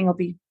tactic, everything will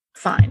be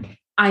fine.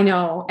 I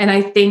know. And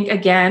I think,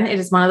 again, it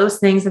is one of those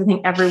things that I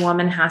think every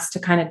woman has to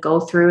kind of go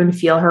through and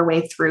feel her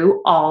way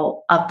through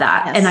all of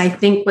that. Yes. And I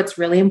think what's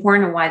really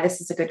important and why this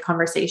is a good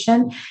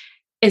conversation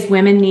is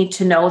women need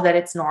to know that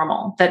it's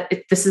normal, that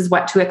this is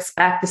what to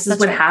expect. This is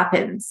what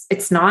happens.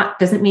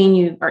 Doesn't mean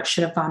you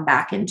should have gone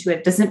back into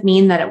it. Doesn't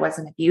mean that it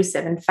wasn't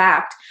abusive. In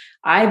fact,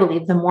 I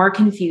believe the more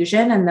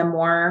confusion and the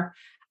more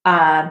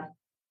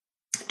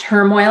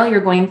turmoil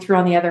you're going through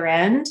on the other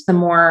end, the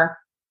more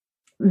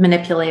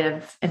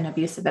manipulative and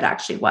abusive it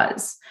actually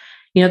was.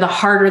 The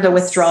harder the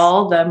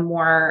withdrawal, the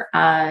more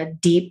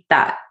deep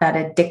that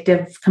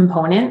addictive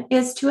component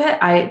is to it.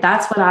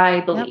 That's what I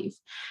believe. Yep.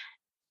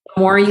 The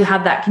more you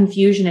have that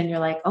confusion and you're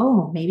like,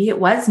 oh, maybe it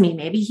was me.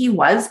 Maybe he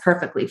was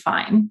perfectly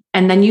fine.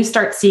 And then you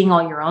start seeing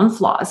all your own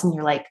flaws and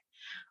you're like,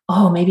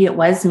 oh, maybe it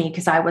was me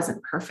because I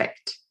wasn't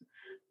perfect.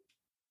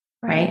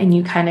 Right. And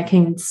you kind of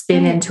can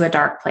spin into a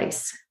dark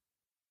place.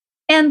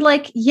 And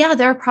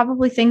there are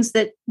probably things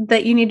that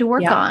you need to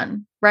work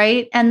on.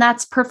 Right. And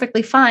that's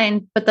perfectly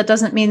fine. But that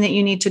doesn't mean that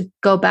you need to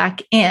go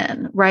back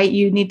in. Right.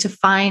 You need to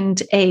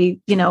find a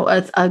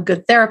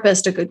good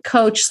therapist, a good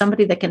coach,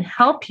 somebody that can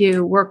help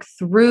you work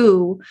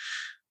through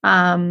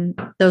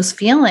those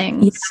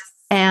feelings. Yes.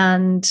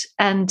 And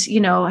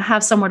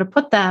have somewhere to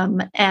put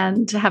them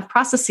and to have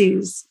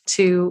processes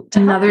to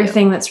another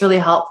thing that's really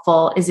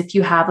helpful is if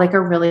you have like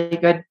a really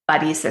good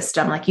buddy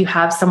system, like you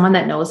have someone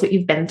that knows what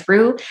you've been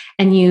through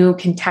and you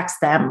can text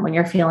them when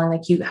you're feeling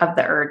like you have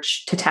the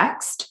urge to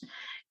text.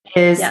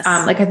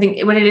 I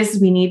think what it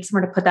is we need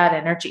somewhere to put that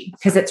energy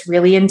because it's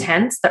really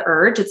intense. The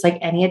urge, it's like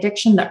any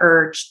addiction, the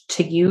urge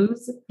to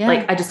use. Yeah.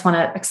 Like, I just want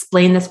to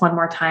explain this one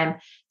more time.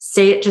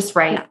 Say it just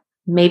right. Yeah.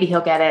 Maybe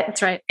he'll get it.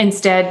 That's right.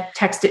 Instead,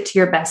 text it to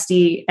your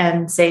bestie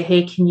and say,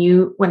 hey,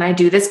 when I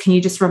do this, can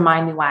you just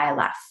remind me why I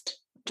left?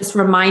 Just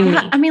remind me.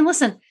 I mean,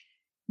 listen,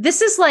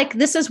 this is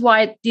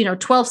why,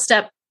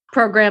 12-step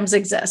programs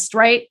exist,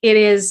 right? It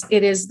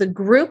is the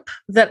group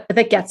that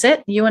gets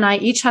it. You and I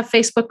each have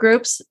Facebook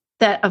groups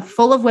that are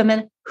full of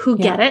women who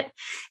get it.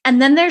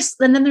 And then there's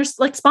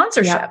like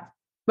sponsorship,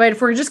 right?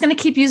 If we're just going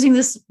to keep using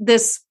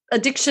this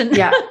addiction.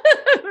 Yeah.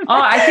 Oh,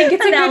 I think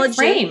it's analogy. A good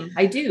frame.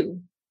 I do.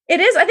 It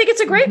is. I think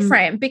it's a great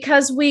frame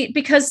because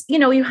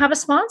you have a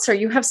sponsor,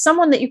 you have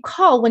someone that you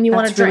call when you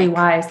want to drink. That's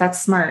really wise. That's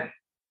smart.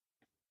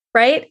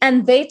 Right.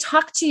 And they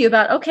talk to you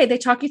about, they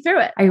talk you through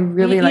it. I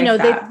really like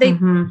that.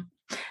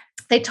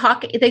 They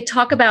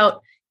talk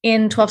about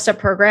in 12-step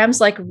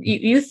programs, like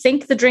you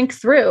think the drink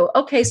through.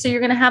 Okay. So you're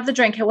going to have the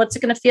drink. What's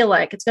it going to feel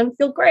like? It's going to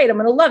feel great. I'm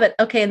going to love it.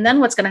 Okay. And then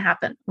what's going to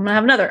happen? I'm going to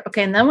have another.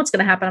 Okay. And then what's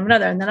going to happen? I'm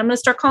another. And then I'm going to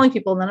start calling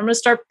people. And then I'm going to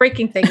start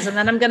breaking things. And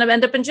then I'm going to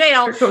end up in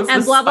jail and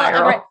blah, blah,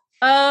 blah. Right.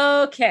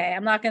 Okay,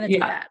 I'm not going to do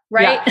that.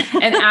 Right. Yeah.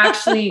 And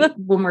actually,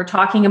 when we're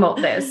talking about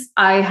this,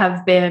 I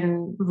have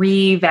been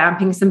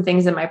revamping some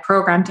things in my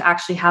program to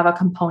actually have a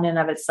component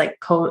of it's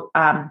like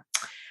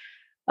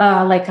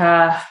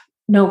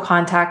no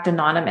contact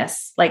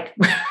anonymous, like,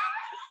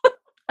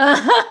 and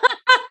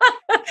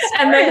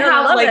then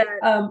have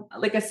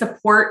like a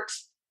support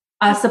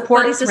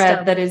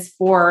thread that is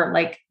for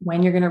like,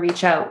 when you're going to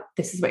reach out,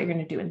 this is what you're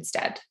going to do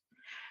instead.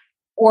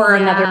 Or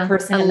another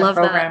person in the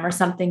program or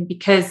something,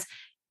 because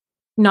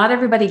not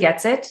everybody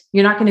gets it.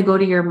 You're not going to go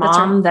to your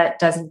mom that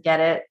doesn't get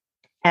it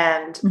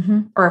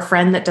and, or a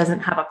friend that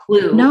doesn't have a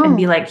clue and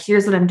be like,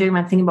 here's what I'm doing.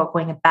 I'm thinking about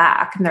going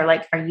back. And they're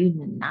like, are you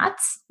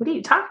nuts? What are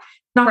you talking?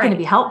 Not going to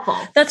be helpful.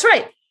 That's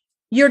right.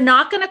 You're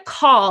not going to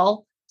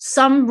call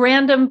some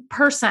random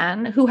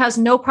person who has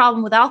no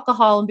problem with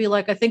alcohol and be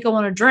like, I think I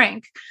want to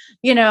drink,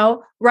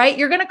 right?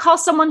 You're going to call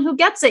someone who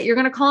gets it. You're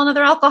going to call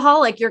another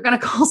alcoholic. You're going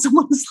to call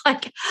someone who's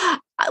like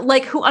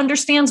who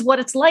understands what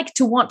it's like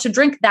to want to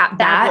drink that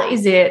badly. That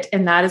is it.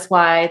 And that is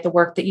why the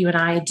work that you and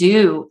I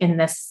do in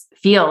this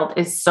field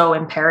is so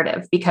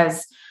imperative,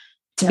 because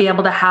to be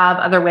able to have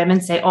other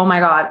women say, oh my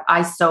God,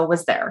 I so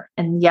was there.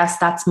 And yes,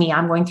 that's me.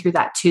 I'm going through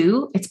that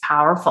too. It's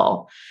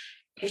powerful.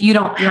 If you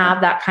don't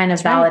have that kind of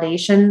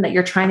validation that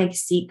you're trying to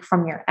seek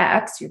from your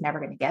ex, you're never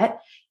going to get.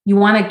 You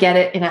want to get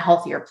it in a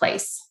healthier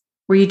place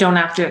where you don't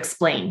have to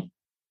explain.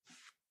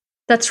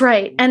 That's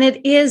right. And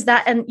it is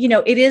that, and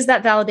it is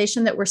that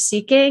validation that we're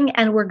seeking,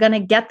 and we're going to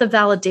get the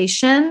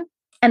validation.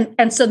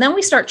 And so then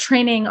we start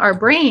training our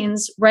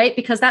brains, right?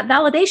 Because that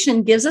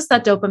validation gives us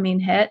that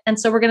dopamine hit. And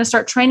so we're going to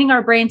start training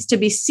our brains to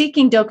be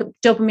seeking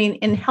dopamine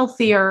in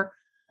healthier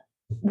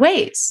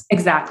ways.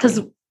 Exactly.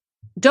 Because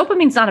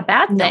dopamine's not a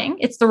bad thing.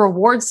 It's the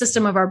reward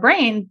system of our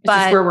brain. But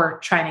it's just where we're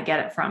trying to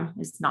get it from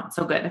is not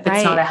so good. If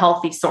it's not a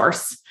healthy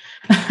source,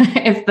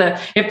 if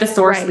the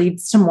source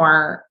leads to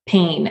more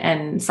pain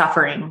and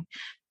suffering,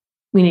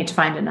 we need to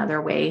find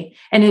another way.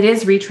 And it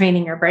is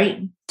retraining your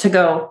brain to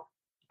go,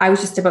 I was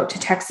just about to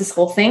text this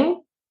whole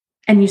thing,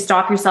 and you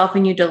stop yourself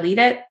and you delete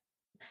it.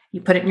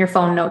 You put it in your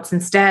phone notes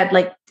instead.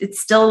 Like,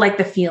 it's still like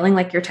the feeling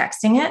like you're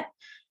texting it,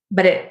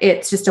 but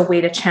it's just a way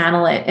to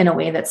channel it in a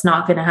way that's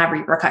not going to have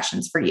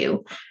repercussions for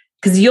you.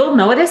 Because you'll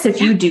notice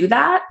if you do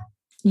that,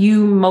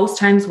 you most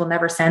times will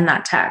never send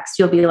that text.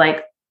 You'll be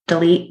like,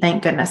 delete.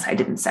 Thank goodness I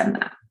didn't send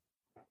that.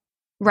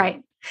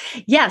 Right.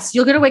 Yes.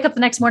 You're going to wake up the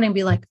next morning and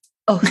be like,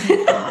 oh,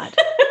 thank God.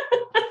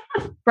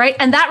 Right.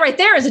 And that right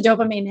there is a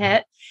dopamine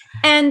hit.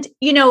 And,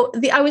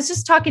 I was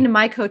just talking to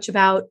my coach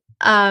about,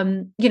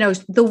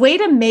 the way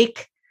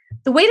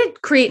to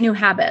create new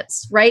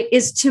habits, right,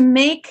 is to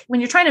make, when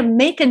you're trying to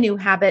make a new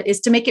habit, is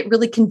to make it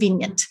really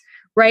convenient,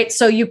 right?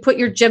 So you put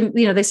your gym,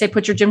 they say,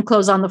 put your gym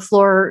clothes on the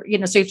floor,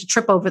 so you have to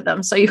trip over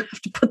them. So you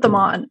have to put them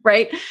on,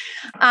 right?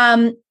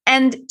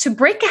 And to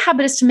break a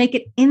habit is to make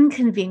it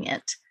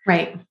inconvenient.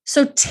 Right.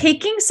 So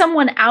taking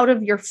someone out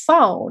of your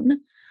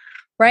phone,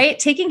 right?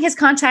 Taking his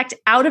contact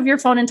out of your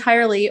phone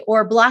entirely,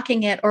 or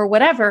blocking it, or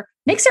whatever,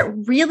 makes it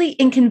really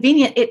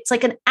inconvenient. It's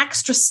like an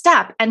extra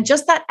step. And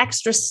just that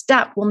extra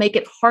step will make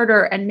it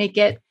harder and make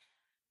it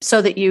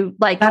so that you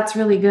that's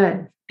really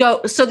good.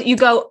 So that you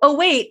go, oh,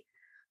 wait.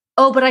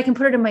 Oh, but I can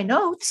put it in my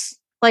notes,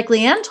 like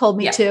Leanne told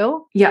me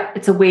to. Yeah.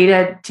 It's a way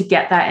to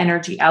get that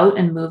energy out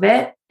and move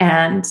it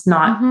and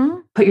not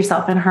put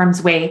yourself in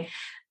harm's way.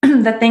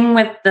 The thing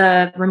with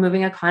the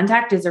removing a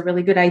contact is a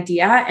really good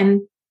idea.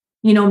 And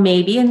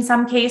maybe in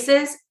some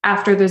cases,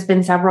 after there's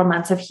been several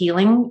months of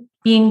healing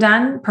being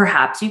done,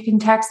 perhaps you can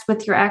text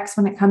with your ex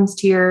when it comes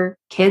to your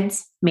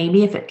kids,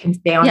 maybe if it can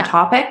stay on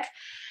topic.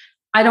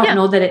 I don't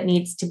know that it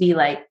needs to be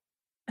like,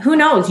 who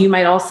knows? You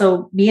might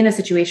also be in a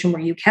situation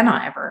where you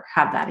cannot ever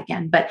have that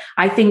again. But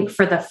I think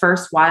for the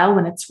first while,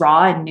 when it's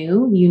raw and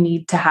new, you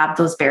need to have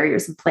those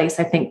barriers in place.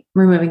 I think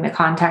removing the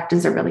contact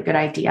is a really good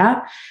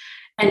idea.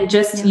 And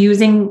just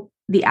using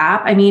the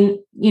app. I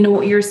mean,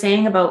 what you're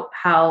saying about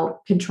how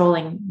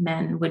controlling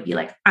men would be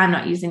like, I'm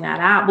not using that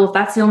app. Well, if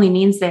that's the only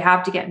means they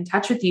have to get in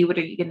touch with you, what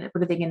are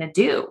they going to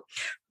do?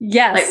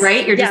 Yes.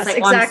 Right. You're just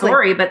well, I'm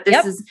sorry, but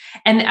this is,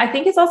 and I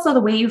think it's also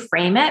the way you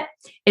frame it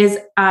is,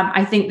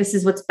 I think this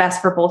is what's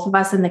best for both of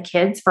us and the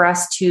kids, for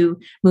us to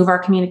move our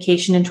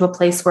communication into a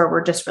place where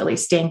we're just really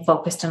staying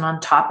focused and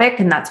on topic.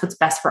 And that's what's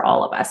best for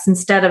all of us,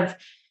 instead of,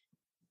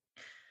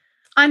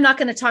 I'm not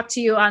going to talk to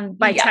you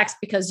by text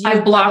because I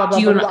blocked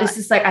you. And this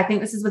is I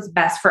think this is what's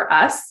best for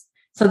us,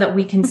 so that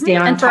we can stay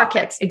on and topic. For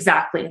our kids.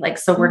 Exactly.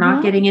 So we're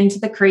not getting into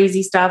the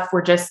crazy stuff.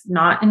 We're just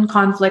not in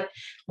conflict.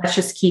 Let's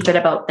just keep it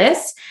about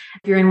this.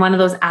 If you're in one of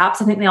those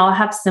apps, I think they all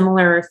have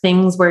similar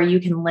things where you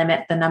can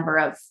limit the number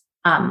of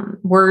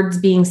words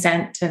being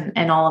sent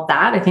and all of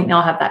that. I think they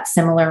all have that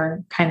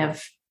similar kind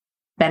of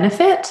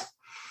benefit.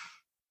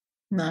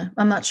 No,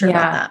 I'm not sure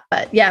about that,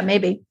 but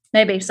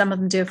maybe some of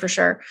them do for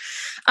sure.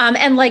 And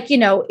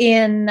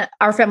in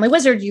our Family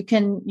Wizard, you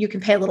can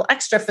pay a little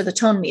extra for the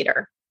tone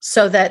meter,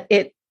 so that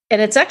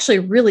it's actually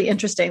really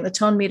interesting. The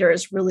tone meter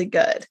is really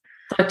good.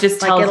 So it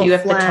just tells you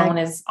if the tone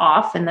is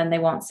off, and then they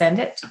won't send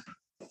it.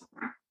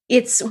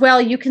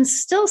 You can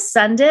still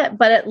send it,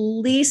 but at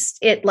least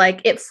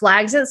it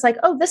flags it. It's like,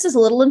 oh, this is a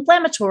little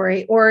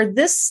inflammatory, or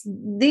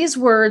these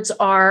words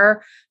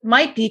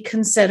might be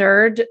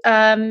considered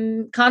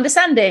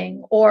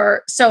condescending,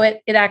 or so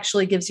it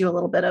actually gives you a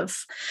little bit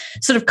of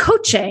sort of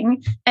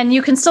coaching, and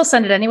you can still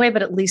send it anyway,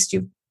 but at least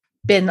you've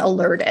been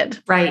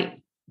alerted.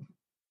 Right.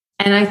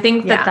 And I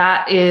think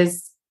that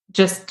is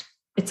just,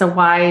 it's a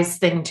wise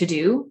thing to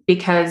do,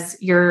 because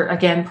you're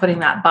again putting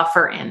that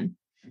buffer in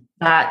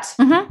that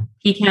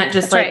he can't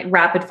just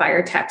rapid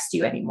fire text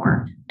you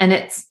anymore. And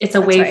it's a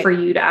way for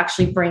you to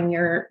actually bring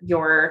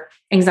your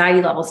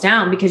anxiety levels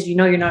down, because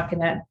you're not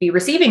going to be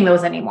receiving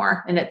those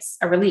anymore. And it's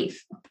a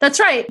relief. That's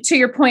right. To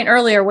your point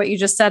earlier, what you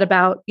just said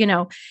about,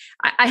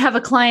 I have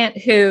a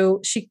client who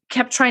she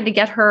kept trying to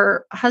get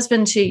her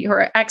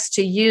ex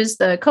to use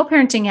the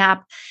co-parenting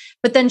app,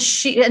 but then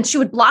she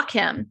would block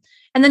him.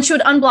 And then she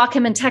would unblock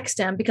him and text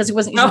him because he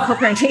wasn't using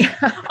co-parenting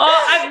app.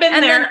 Oh, I've been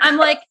there. And then I'm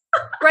like,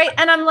 right.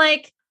 And I'm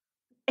like,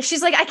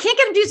 she's like, I can't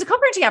get him to use the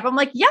co-parenting app. I'm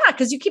like, yeah,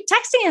 because you keep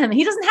texting him.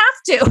 He doesn't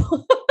have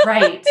to.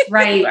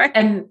 Right.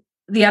 And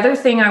the other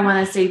thing I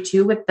want to say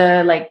too, with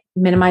the like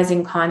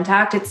minimizing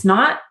contact, it's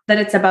not that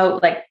it's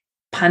about like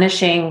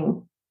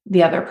punishing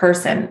the other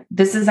person.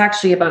 This is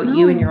actually about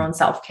you and your own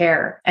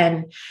self-care.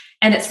 And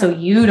it's so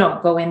you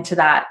don't go into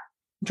that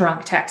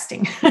drunk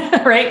texting,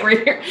 right?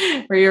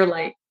 Where you're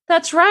like,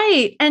 that's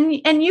right.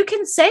 And you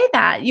can say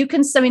that. You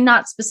can, I mean,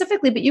 not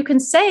specifically, but you can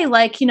say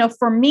like, you know,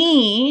 for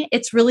me,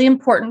 it's really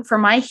important for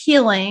my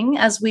healing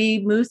as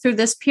we move through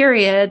this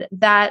period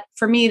that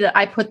for me that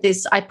I put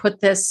this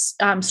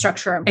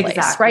structure in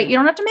place, right? You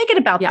don't have to make it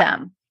about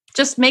them.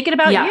 Just make it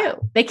about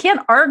you. They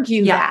can't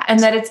argue that. And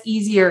that it's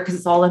easier because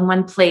it's all in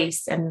one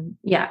place. And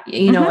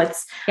you know,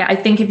 it's, I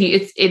think it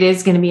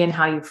is going to be in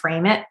how you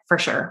frame it for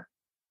sure.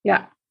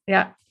 Yeah.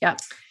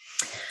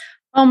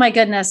 Oh my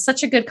goodness.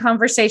 Such a good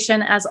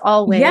conversation as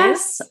always.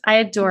 Yes. I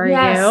adore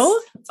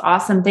you. It's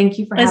awesome. Thank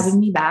you for having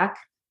me back.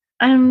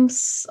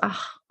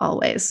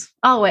 Always.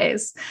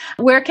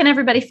 Where can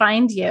everybody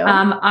find you?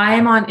 I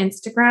am on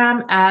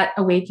Instagram at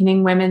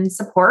Awakening Women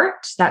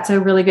Support. That's a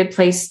really good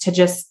place to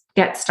just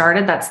get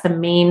started. That's the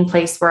main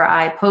place where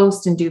I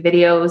post and do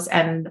videos,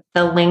 and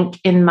the link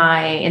in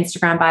my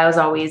Instagram bio is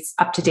always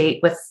up to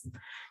date with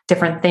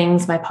different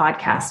things, my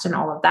podcast and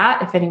all of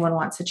that. If anyone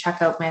wants to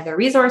check out my other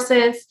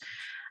resources,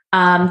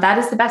 that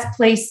is the best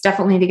place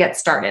definitely to get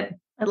started.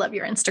 I love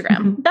your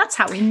Instagram. That's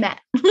how we met.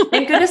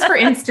 Thank goodness for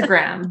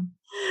Instagram.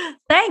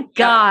 Thank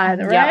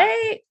God.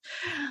 Right.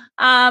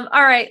 All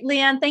right,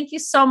 Leanne, thank you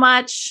so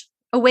much.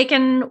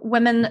 Awaken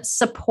Women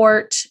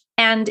Support.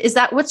 And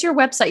what's your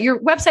website? Your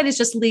website is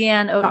just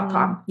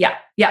leanneoaten.com. Yeah.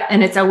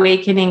 And it's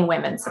Awakening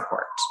Women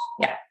Support.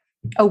 Yeah.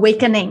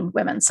 Awakening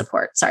Women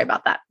Support. Sorry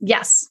about that.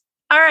 Yes.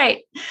 All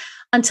right.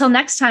 Until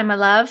next time, my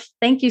love.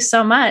 Thank you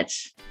so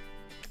much.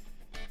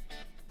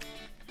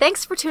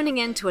 Thanks for tuning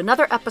in to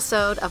another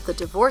episode of the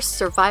Divorce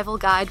Survival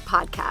Guide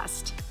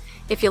podcast.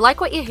 If you like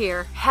what you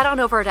hear, head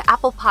on over to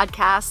Apple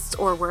Podcasts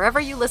or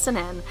wherever you listen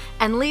in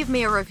and leave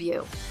me a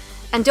review.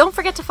 And don't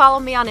forget to follow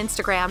me on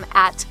Instagram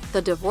at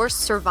the Divorce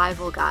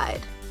Survival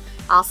Guide.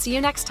 I'll see you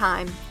next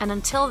time. And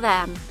until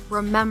then,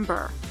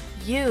 remember,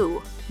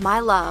 you, my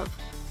love,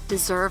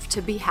 deserve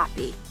to be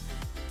happy.